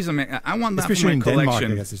socks. Ship me some. I want that especially for my collection.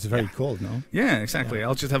 Denmark, I guess it's very cold, no? Yeah, exactly. Yeah.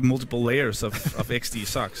 I'll just have multiple layers of XD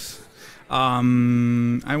socks.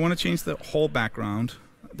 I want to change the whole background.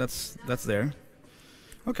 That's there.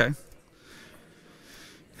 Okay.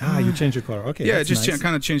 You change the color. Okay. Yeah, just nice.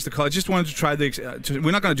 kind of change the color. Just wanted to try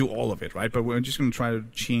we're not going to do all of it, right? But we're just going to try to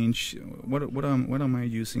change. What am I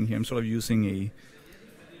using here? I'm sort of using a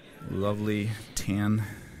lovely tan.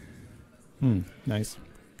 Nice.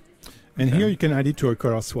 And here you can add it to a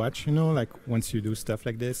color swatch. Like once you do stuff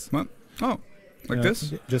like this. What? Oh. Like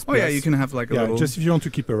this? Just yeah, you can have like a little... just if you want to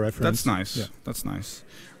keep a reference. That's nice. Yeah. That's nice.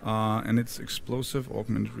 And it's explosive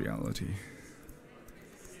augmented reality.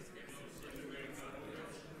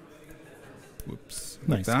 Whoops.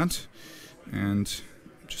 Nice. Like that. And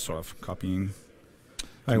just sort of copying.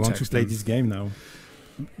 I want to play this game now.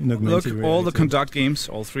 Look, all the Conduct games,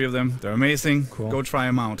 all 3 of them, they're amazing. Cool. Go try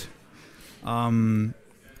them out.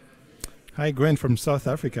 Hi, Grant from South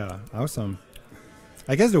Africa. Awesome.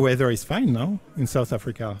 I guess the weather is fine now in South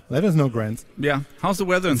Africa. Let us know, Grant. Yeah. How's the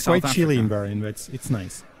weather in South Africa? It's quite chilly in Berlin, but it's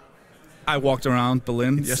nice. I walked around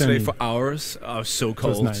Berlin yesterday for hours. So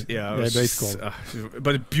cold. It was nice. Yeah, but it's cold.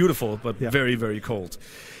 But beautiful, but very, very cold.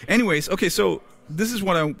 Anyways, okay, so this is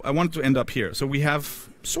what I wanted to end up here. So we have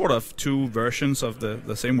sort of 2 versions of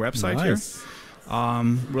the same website here.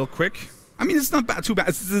 Real quick. I mean, it's not too bad.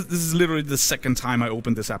 This is literally the second time I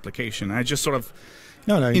opened this application. I just sort of...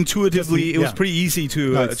 intuitively, it was pretty easy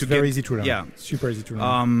to it's very easy to learn. Yeah, super easy to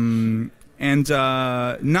learn. And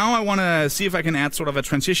now I want to see if I can add sort of a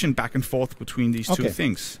transition back and forth between these 2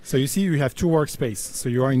 things. So you see, you have 2 workspaces. So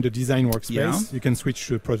you are in the design workspace. Yeah. You can switch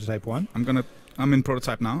to prototype 1. I'm in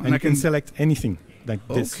prototype now, and I can select anything like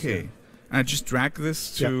this. Okay. And I just drag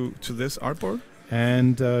this to this artboard.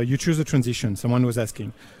 and you choose a transition. Someone was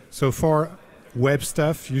asking. So for web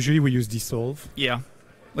stuff, usually we use dissolve. Yeah.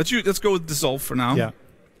 Let's go with dissolve for now. Yeah.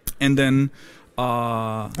 And then.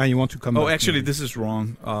 And you want to come. Oh, back actually, maybe. this is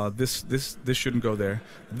wrong. This shouldn't go there.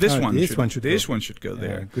 This one should go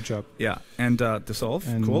there. Good job. Yeah, and dissolve.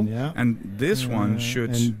 And cool. yeah. And this one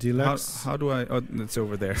should. And deluxe. How do I? Oh, it's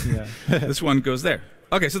over there. Yeah. This one goes there.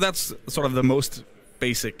 Okay, so that's sort of the most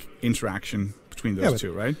basic interaction between those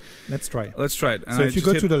two, right? Let's try it. Let's try it. And so if you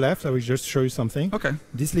go to the left, I will just show you something. Okay.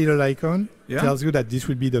 This little icon tells you that this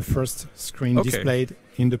will be the first screen displayed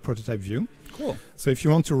in the prototype view. Cool. So if you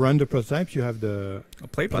want to run the prototype, you have the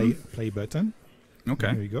play button.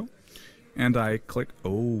 Okay. There you go. And I click.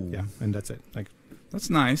 Oh. Yeah, and that's it. Like. That's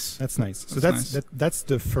nice. That's nice. So that's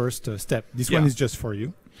the first step. This one is just for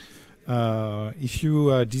you. If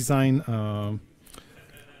you design.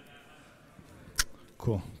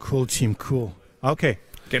 Cool team. Cool. Okay.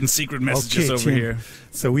 Getting secret messages over here.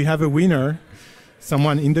 So we have a winner.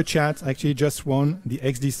 Someone in the chat actually just won the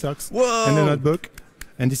XD socks and the notebook.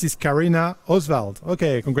 And this is Karina Oswald.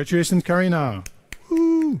 Okay, congratulations, Karina.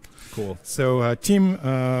 Woo. Cool. So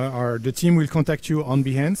the team will contact you on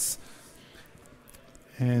Behance.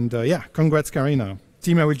 And congrats, Karina.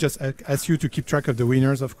 Team, I will just ask you to keep track of the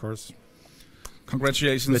winners, of course.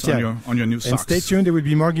 Congratulations on your new socks. And stay tuned. There will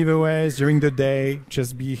be more giveaways during the day.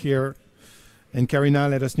 Just be here. And Karina,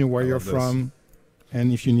 let us know where you're from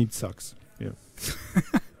and if you need socks. Yeah.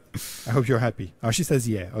 I hope you're happy. Oh, she says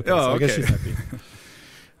yeah. Okay, I guess she's happy.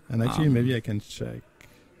 And actually, maybe I can check.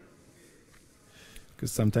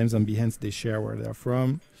 Because sometimes on Behance, they share where they're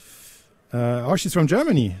from. She's from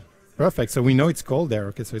Germany. Perfect. So we know it's cold there.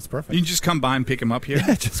 Okay, so it's perfect. You can just come by and pick him up here.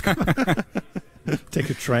 Yeah, just come. Take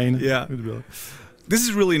a train. Yeah. This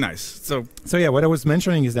is really nice. So yeah, what I was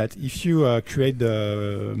mentioning is that if you create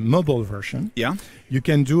the mobile version, you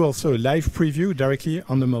can do also a live preview directly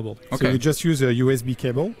on the mobile. Okay. So you just use a USB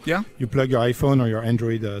cable. Yeah. You plug your iPhone or your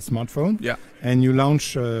Android smartphone. Yeah. And you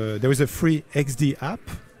launch. There is a free XD app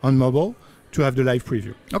on mobile to have the live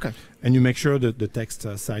preview. Okay. And you make sure that the text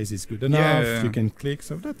size is good enough. Yeah. You can click.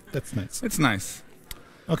 So that's nice. It's nice.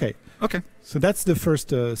 Okay. Okay. So that's the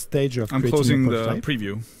first stage of creating closing a prototype. the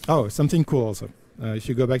preview. Oh, something cool also. If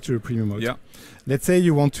you go back to the preview mode. Yeah. Let's say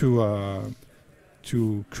you want to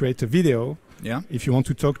create a video. Yeah. If you want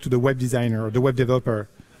to talk to the web designer or the web developer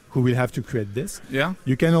who will have to create this. Yeah.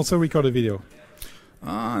 You can also record a video.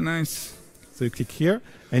 Ah, nice. So you click here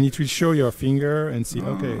and it will show your finger and see,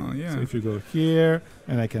 okay. Yeah. So if you go here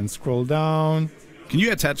and I can scroll down. Can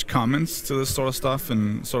you attach comments to this sort of stuff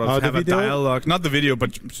and sort of have a dialogue? Not the video,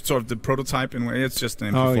 but sort of the prototype in a way. It's just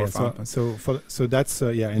an MP4 file. So that's,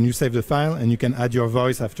 and you save the file and you can add your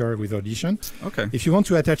voice after with Audition. Okay. If you want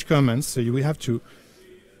to attach comments, so you will have to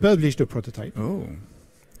publish the prototype. Oh.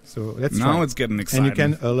 So let's try. Now it's getting exciting. And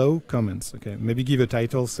you can allow comments. Okay. Maybe give a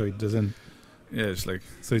title so it doesn't. Yeah, it's like.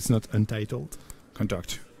 So it's not untitled.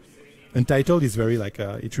 Conduct. Untitled is very like,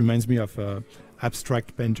 it reminds me of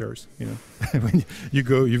abstract painters, you know. When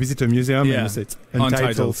you visit a museum and you say it's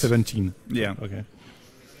Untitled 17. Yeah. Okay.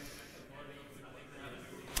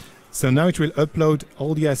 So now it will upload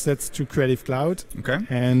all the assets to Creative Cloud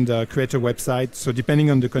and create a website. So depending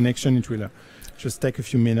on the connection, it will just take a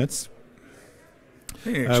few minutes.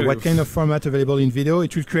 Hey, what kind of format available in video?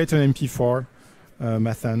 It will create an MP4,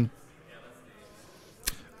 Mathan.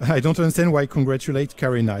 I don't understand why congratulate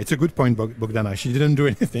Karina. It's a good point, Bogdana. She didn't do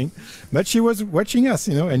anything, but she was watching us,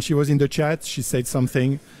 you know, and she was in the chat. She said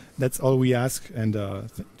something. That's all we ask, and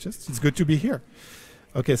it's good to be here.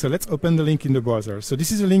 Okay, so let's open the link in the browser. So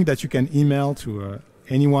this is a link that you can email to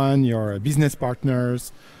anyone, your business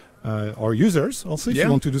partners, or users also, if you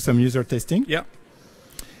want to do some user testing. Yeah.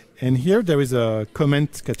 And here there is a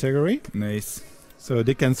comment category. Nice. So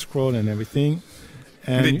they can scroll and everything.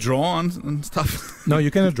 And can they draw on stuff? No, you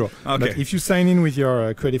cannot draw. Okay. But if you sign in with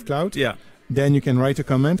your Creative Cloud, then you can write a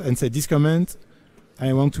comment and say, this comment,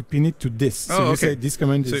 I want to pin it to this. So you say this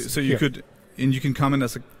comment is So you could, and you can comment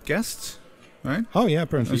as a guest, right? Oh, yeah,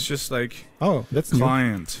 apparently. It's just like that's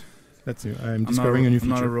client. New. That's new. I'm discovering a new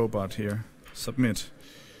feature. I'm not a robot here. Submit.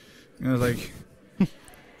 You know, like,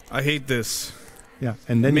 I hate this. Yeah,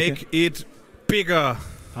 and then make it bigger.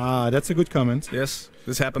 Ah, that's a good comment. Yes.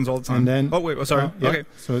 This happens all the time. And then, oh, wait. Oh, sorry. Okay.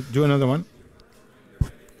 So do another one.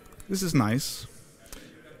 This is nice.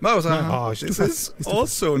 This is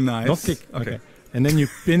also nice. Don't click. Okay. And then you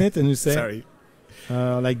pin it and you say, sorry.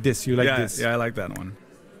 Like this. You like this. Yeah, I like that one.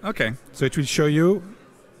 Okay. So it will show you,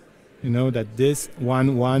 you know, that this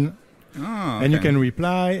one. Oh, okay. And you can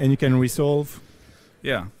reply and you can resolve.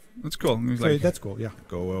 Yeah. That's cool. So that's cool. Yeah.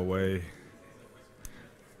 Go away.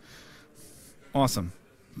 Awesome.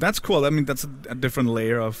 That's cool. I mean, that's a different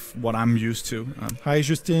layer of what I'm used to. Hi,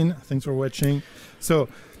 Justine. Thanks for watching. So,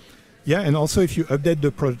 yeah, and also if you update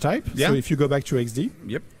the prototype, so if you go back to XD,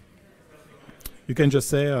 you can just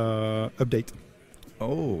say update.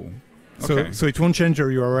 Oh, okay. So it won't change your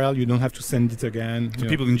URL. You don't have to send it again. So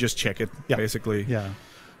people can just check it, basically. Yeah.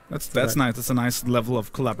 That's nice. That's a nice level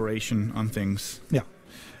of collaboration on things. Yeah.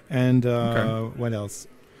 And what else?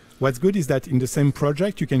 What's good is that in the same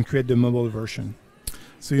project, you can create the mobile version.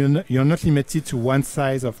 So you're not limited to one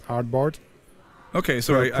size of artboard. Okay,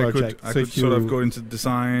 so I could sort of go into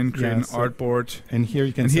design, create an artboard. And here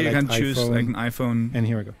you can choose like an iPhone and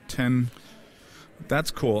here we go. 10.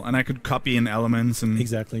 That's cool. And I could copy in elements. And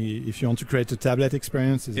exactly. If you want to create a tablet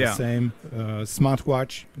experience, it's the same.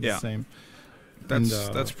 Smartwatch, the same.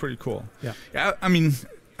 That's pretty cool. Yeah. I mean,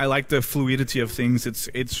 I like the fluidity of things.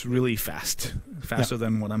 It's really faster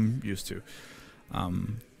than what I'm used to.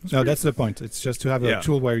 That's the point. It's just to have a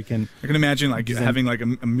tool where you can. I can imagine like having like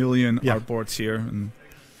a million artboards here, and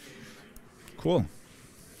cool.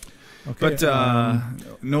 Okay, but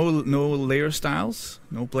no layer styles,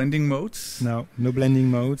 no blending modes. No blending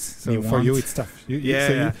modes. So for you, it's tough.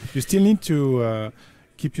 You still need to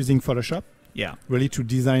keep using Photoshop. Yeah. Really to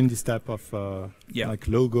design this type of like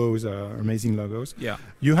logos, amazing logos. Yeah.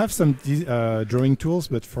 You have some drawing tools,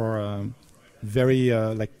 but for very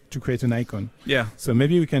like to create an icon. Yeah. So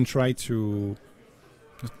maybe we can try to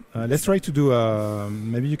let's try to do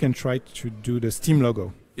maybe you can try to do the Steam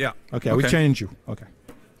logo. Yeah. Okay. I will challenge you. Okay.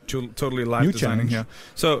 Totally live New designing challenge. here.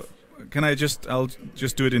 So can I'll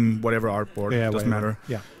just do it in whatever artboard. Yeah, doesn't matter.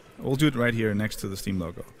 Yeah. We'll do it right here next to the Steam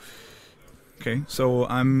logo. Okay. So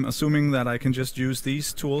I'm assuming that I can just use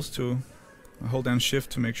these tools to hold down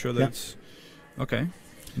Shift to make sure that it's okay.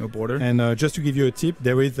 No border. And just to give you a tip,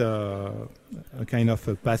 there is a kind of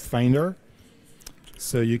a pathfinder,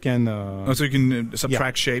 so you can. So you can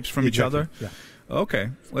subtract shapes from each other. Yeah. Okay,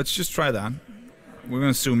 let's just try that. We're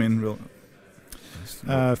gonna zoom in real.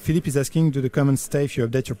 Philip is asking, do the comments stay if you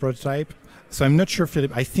update your prototype? So I'm not sure,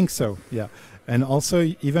 Philip. I think so. Yeah. And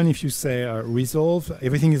also, even if you say resolve,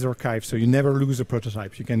 everything is archived, so you never lose a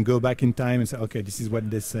prototype. You can go back in time and say, okay, this is what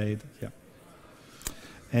they said. Yeah.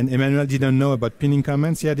 And Emmanuel didn't know about pinning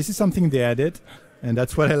comments. Yeah, this is something they added. And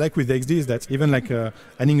that's what I like with XD, is that even like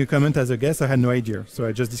adding a comment as a guest, I had no idea. So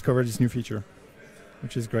I just discovered this new feature,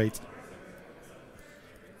 which is great.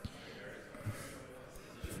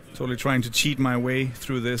 Totally trying to cheat my way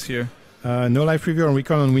through this here. No live preview on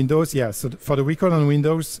record on Windows. Yeah, so for the record on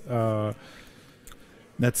Windows,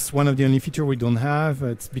 that's one of the only features we don't have.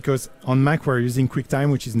 It's because on Mac we're using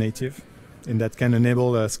QuickTime, which is native, and that can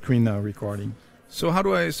enable screen recording. So how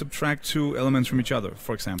do I subtract two elements from each other,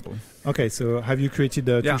 for example? Okay, so have you created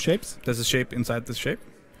two shapes? There's a shape inside this shape?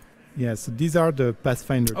 Yeah, so these are the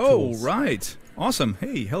Pathfinder Oh, tools. right. Awesome.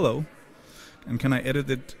 Hey, hello. And can I edit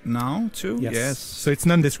it now, too? Yes. So it's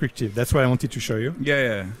non-descriptive. That's what I wanted to show you.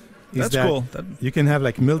 Yeah. That's cool. You can have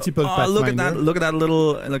like multiple Pathfinder. Look at that! Look at that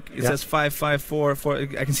little. Like it says 5, 5, 4, 4.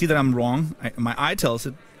 I can see that I'm wrong. My eye tells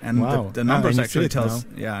it, and the numbers actually tells.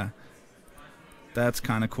 Yeah. That's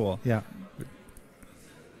kind of cool. Yeah.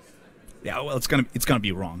 Yeah. Well, it's gonna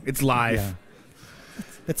be wrong. It's live. Yeah.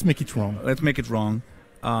 Let's make it wrong. Let's make it wrong.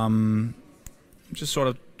 I'm just sort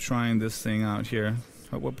of trying this thing out here.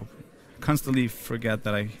 I constantly forget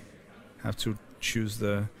that I have to choose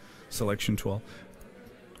the selection tool.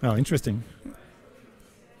 Oh, interesting.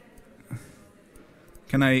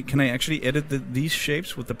 Can I actually edit these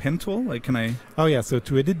shapes with the pen tool? Like, can I? Oh yeah. So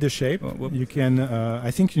to edit the shape, you can.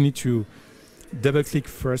 I think you need to double click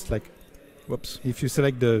first. Like, whoops. If you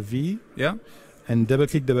select the V. Yeah. And double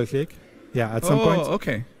click. Yeah. At some point. Oh,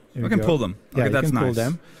 okay. I can pull them. Yeah, okay, that's you can nice. pull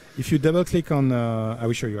them. If you double click on, I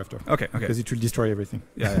will show you after. Okay. Because it will destroy everything.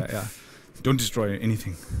 Yeah. Don't destroy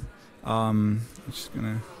anything. I'm just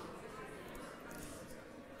gonna.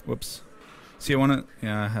 Whoops. See, I wanna.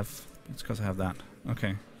 Yeah, I have. It's because I have that.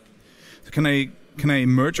 Okay. So can I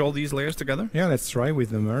merge all these layers together? Yeah, let's try with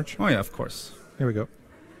the merge. Oh yeah, of course. Here we go.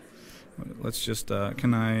 Let's just.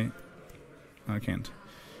 Can I? I can't.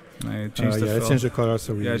 Can I change the fill? Let's change the color.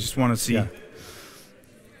 So I just want to see. Yeah.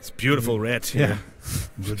 It's beautiful red here.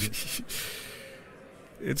 Yeah.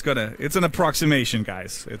 It's an approximation,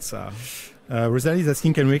 guys. It's Rosalie is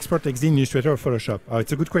asking, can we export XD in Illustrator or Photoshop? Oh,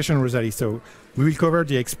 it's a good question, Rosalie. So we will cover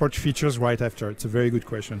the export features right after. It's a very good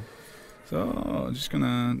question. So just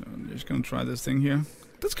gonna try this thing here.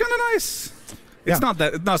 That's kind of nice. It's not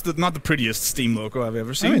the prettiest Steam logo I've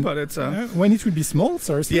ever seen, but it's when it will be small,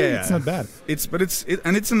 seriously, it's not bad. That's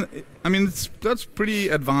pretty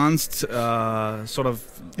advanced sort of.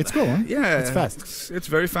 It's cool, huh? Yeah, it's fast. It's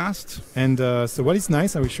very fast. And so what is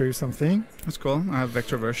nice, I will show you something. That's cool. I have a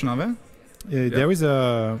vector version of it. There is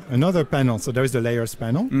another panel. So there is the layers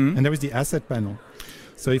panel, and there is the asset panel.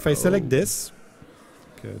 So if I select this,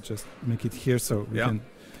 okay, just make it here so we can.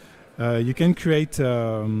 You can create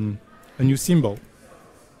a new symbol.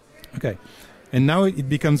 Okay, and now it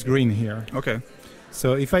becomes green here. Okay.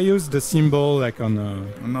 So if I use the symbol like on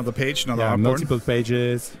another page, another artboard, multiple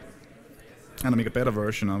pages, and I make a better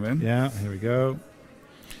version of it. Yeah, here we go.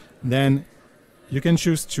 Then you can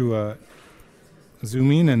choose to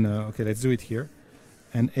zoom in and okay, let's do it here,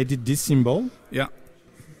 and edit this symbol. Yeah.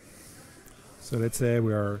 So let's say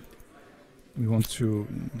we want to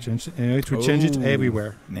change it, and it will change it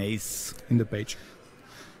everywhere. Nice. In the page.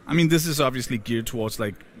 I mean, this is obviously geared towards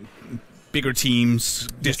like bigger teams,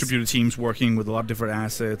 distributed teams working with a lot of different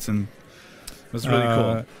assets, and that's really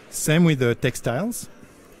cool. Same with the textiles.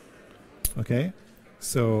 Okay.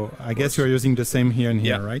 So I guess you're using the same here and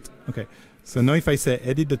here, right? Okay. So now if I say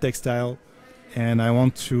edit the textile, and I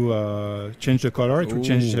want to change the color, it will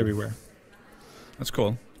change it everywhere. That's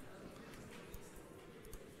cool.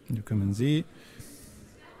 Do Command Z.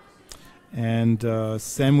 And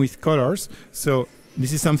same with colors. So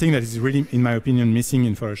this is something that is really, in my opinion, missing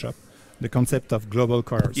in Photoshop, the concept of global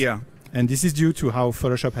colors. Yeah. And this is due to how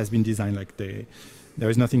Photoshop has been designed. Like there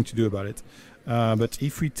is nothing to do about it. But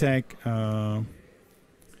if we take, let's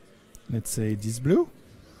say this blue,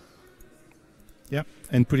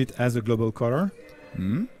 and put it as a global color.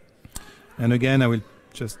 And again, I will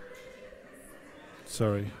just,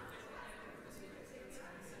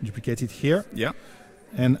 duplicate it here. Yeah.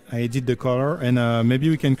 And I edit the color, and maybe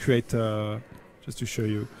we can create, just to show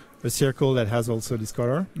you, a circle that has also this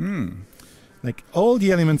color. Like all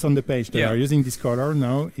the elements on the page that are using this color,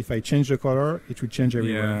 now if I change the color, it will change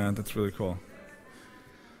everywhere. Yeah, that's really cool.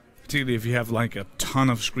 Particularly if you have like a ton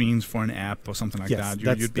of screens for an app or something like that,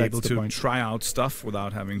 you'd be able to try out stuff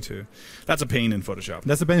without having to. That's a pain in Photoshop.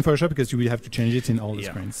 That's a pain in Photoshop because you will have to change it in all the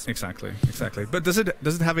screens. Exactly. But does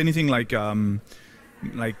it have anything like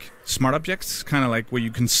smart objects, kind of like where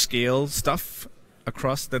you can scale stuff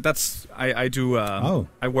across? I do.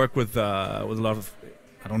 I work with a lot of.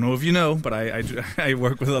 I don't know if you know, but I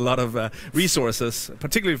work with a lot of resources,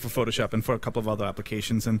 particularly for Photoshop and for a couple of other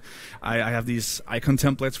applications. And I have these icon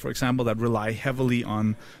templates, for example, that rely heavily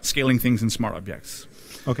on scaling things in smart objects.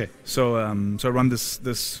 Okay. So I run this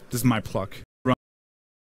is my plug.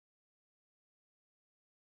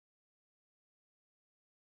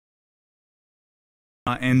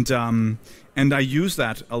 And I use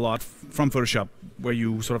that a lot from Photoshop, where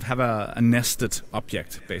you sort of have a nested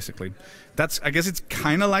object, basically. I guess it's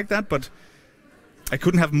kind of like that, but I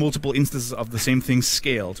couldn't have multiple instances of the same thing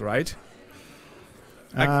scaled, right?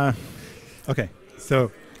 Okay,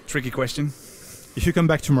 so... Tricky question. If you come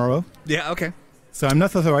back tomorrow... Yeah, okay. So I'm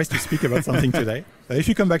not authorized to speak about something today. But if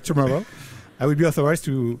you come back tomorrow, I will be authorized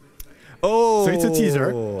to... Oh, so it's a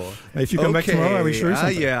teaser. If you come back tomorrow, I will show you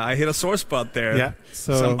something. Yeah, I hit a sore spot there. Yeah,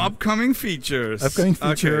 so some upcoming features.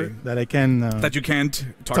 That I can that you can't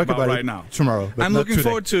talk about right now. Tomorrow, but I'm looking today.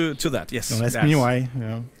 Forward to that. Yes, don't ask me why.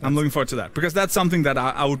 I'm looking forward to that because that's something that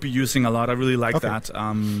I would be using a lot. I really like that.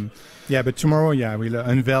 Yeah, but tomorrow, we'll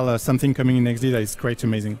unveil something coming in XD that is quite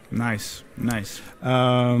amazing. Nice.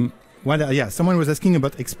 Someone was asking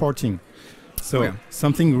about exporting. So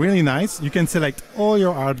something really nice. You can select all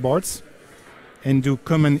your artboards and do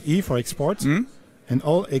Command E for export, and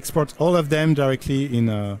export all of them directly in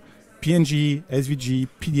PNG, SVG,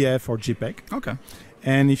 PDF, or JPEG. Okay.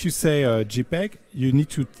 And if you say JPEG, you need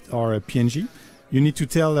to, or PNG, you need to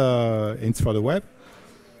tell, it's for the web,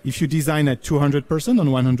 if you design at 200% on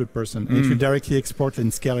 100%, and it will directly export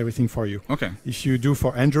and scale everything for you. Okay. If you do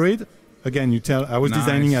for Android, again, you tell, I was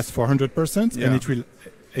designing as 400%, and it will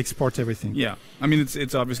export everything. Yeah. I mean,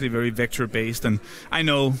 it's obviously very vector-based, and I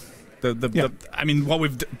know... I mean, what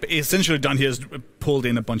we've essentially done here is pulled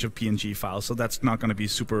in a bunch of PNG files, so that's not going to be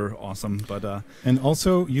super awesome. But and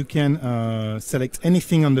also you can select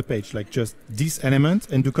anything on the page, like just this element,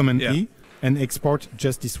 and do Command E and export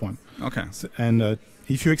just this one. Okay. So, and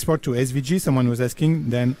if you export to SVG, someone was asking,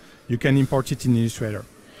 then you can import it in Illustrator.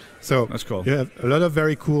 So that's cool. You have a lot of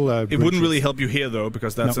very cool. It wouldn't really help you here though,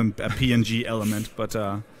 because that's a PNG element, but.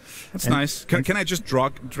 That's nice. Can I just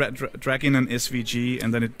drag in an SVG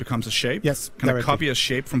and then it becomes a shape? Yes. Can I copy a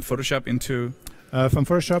shape from Photoshop into? From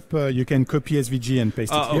Photoshop, you can copy SVG and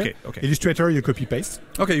paste it here. Okay. Illustrator, you copy paste.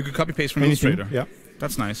 Okay, you could copy paste from Anything, Illustrator. Yeah.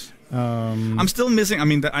 That's nice. I'm still missing. I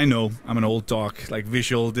mean, I know I'm an old dog, like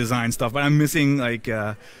visual design stuff, but I'm missing like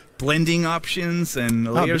blending options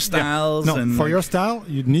and layer styles. No, and for your style,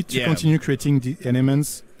 you need to continue creating the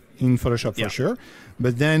elements in Photoshop for sure.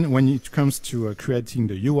 But then when it comes to creating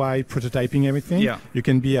the UI, prototyping everything, you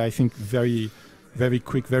can be, I think, very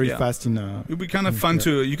quick, very fast in. It would be kind of fun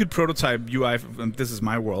to. You could prototype UI. This is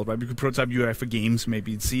my world, right? You could prototype UI for games,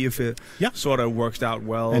 maybe see if it sort of works out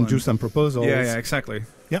well, and do some proposals. Yeah, exactly.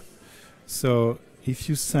 Yeah. So if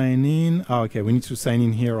you sign in, okay, we need to sign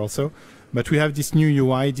in here also. But we have this new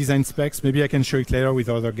UI design specs. Maybe I can show it later with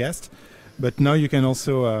other guests. But now you can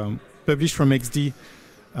also publish from XD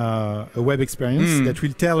a web experience that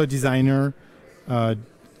will tell a designer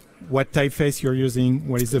what typeface you're using,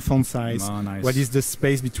 what is the font size, what is the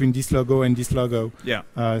space between this logo and this logo.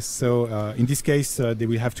 So in this case, they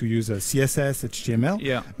will have to use CSS,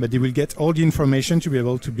 HTML, but they will get all the information to be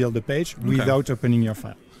able to build a page without opening your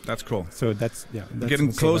file. That's cool. So that's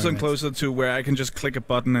getting closer and closer to where I can just click a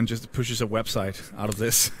button and just pushes a website out of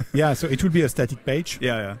this. So it will be a static page.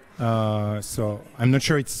 So I'm not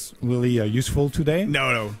sure it's really useful today.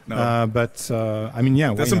 No. But I mean,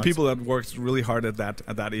 there's some people that worked really hard at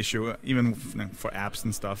that issue, even for apps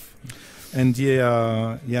and stuff. And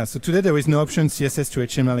so today there is no option CSS to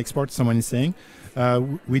HTML export. Someone is saying.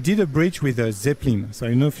 We did a bridge with Zeppelin. So I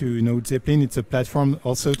don't know if you know Zeppelin. It's a platform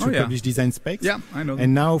also to publish design specs. Yeah, I know.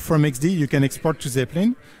 And now from XD, you can export to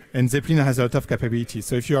Zeppelin. And Zeppelin has a lot of capabilities.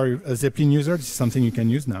 So if you are a Zeppelin user, this is something you can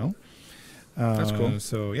use now. That's cool.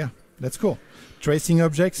 So yeah, that's cool. Tracing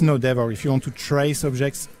objects, no dev. Or if you want to trace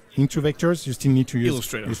objects into vectors, you still need to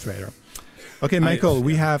use Illustrator. Okay, Michael,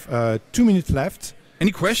 we have 2 minutes left.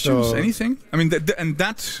 Any questions? Anything? I mean,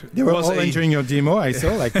 they were all enjoying your demo. I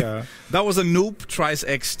saw that was a noob tries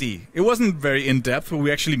XD. It wasn't very in depth, but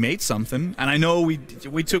we actually made something. And I know we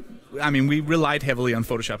took. I mean, we relied heavily on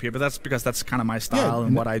Photoshop here, but that's because that's kind of my style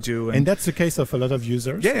and what I do. And that's the case of a lot of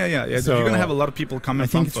users. Yeah. So you're gonna have a lot of people coming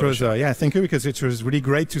from Photoshop. I think thank you, because it was really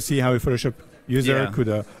great to see how a Photoshop user could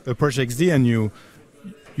approach XD, and you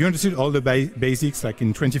understood all the basics like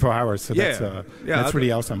in 24 hours. So that's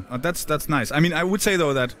really awesome. That's nice. I mean, I would say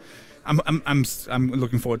though that I'm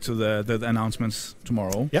looking forward to the announcements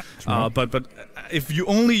tomorrow. But if you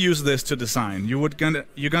only use this to design, you're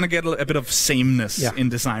gonna get a bit of sameness in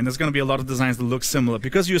design. There's gonna be a lot of designs that look similar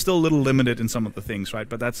because you're still a little limited in some of the things, right?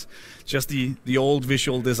 But that's just the old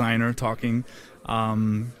visual designer talking.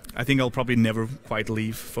 I think I'll probably never quite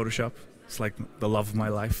leave Photoshop. It's like the love of my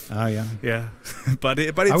life. Yeah. but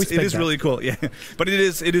it is really cool. Yeah, but it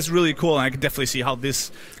is really cool. And I can definitely see how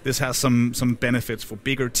this has some benefits for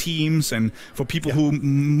bigger teams and for people who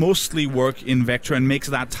mostly work in vector and makes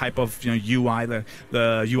that type of UI,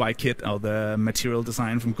 the UI kit or the material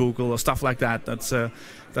design from Google or stuff like that.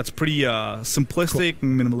 That's pretty simplistic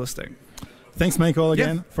and minimalistic. Thanks, Michael,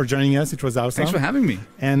 again for joining us. It was awesome. Thanks for having me.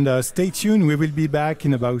 And stay tuned. We will be back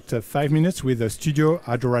in about 5 minutes with Studio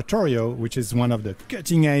Adoratorio, which is one of the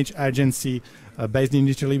cutting-edge agency based in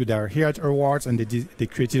Italy, but they are here at Awwwards, and they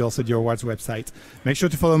created also the Awwwards website. Make sure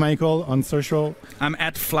to follow Michael on social. I'm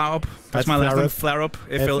at Flarup. That's my last name, Flarup,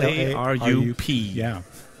 Flarup. Yeah.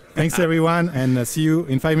 Thanks, everyone, and see you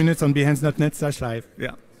in 5 minutes on behance.net/live.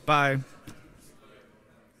 Yeah. Bye.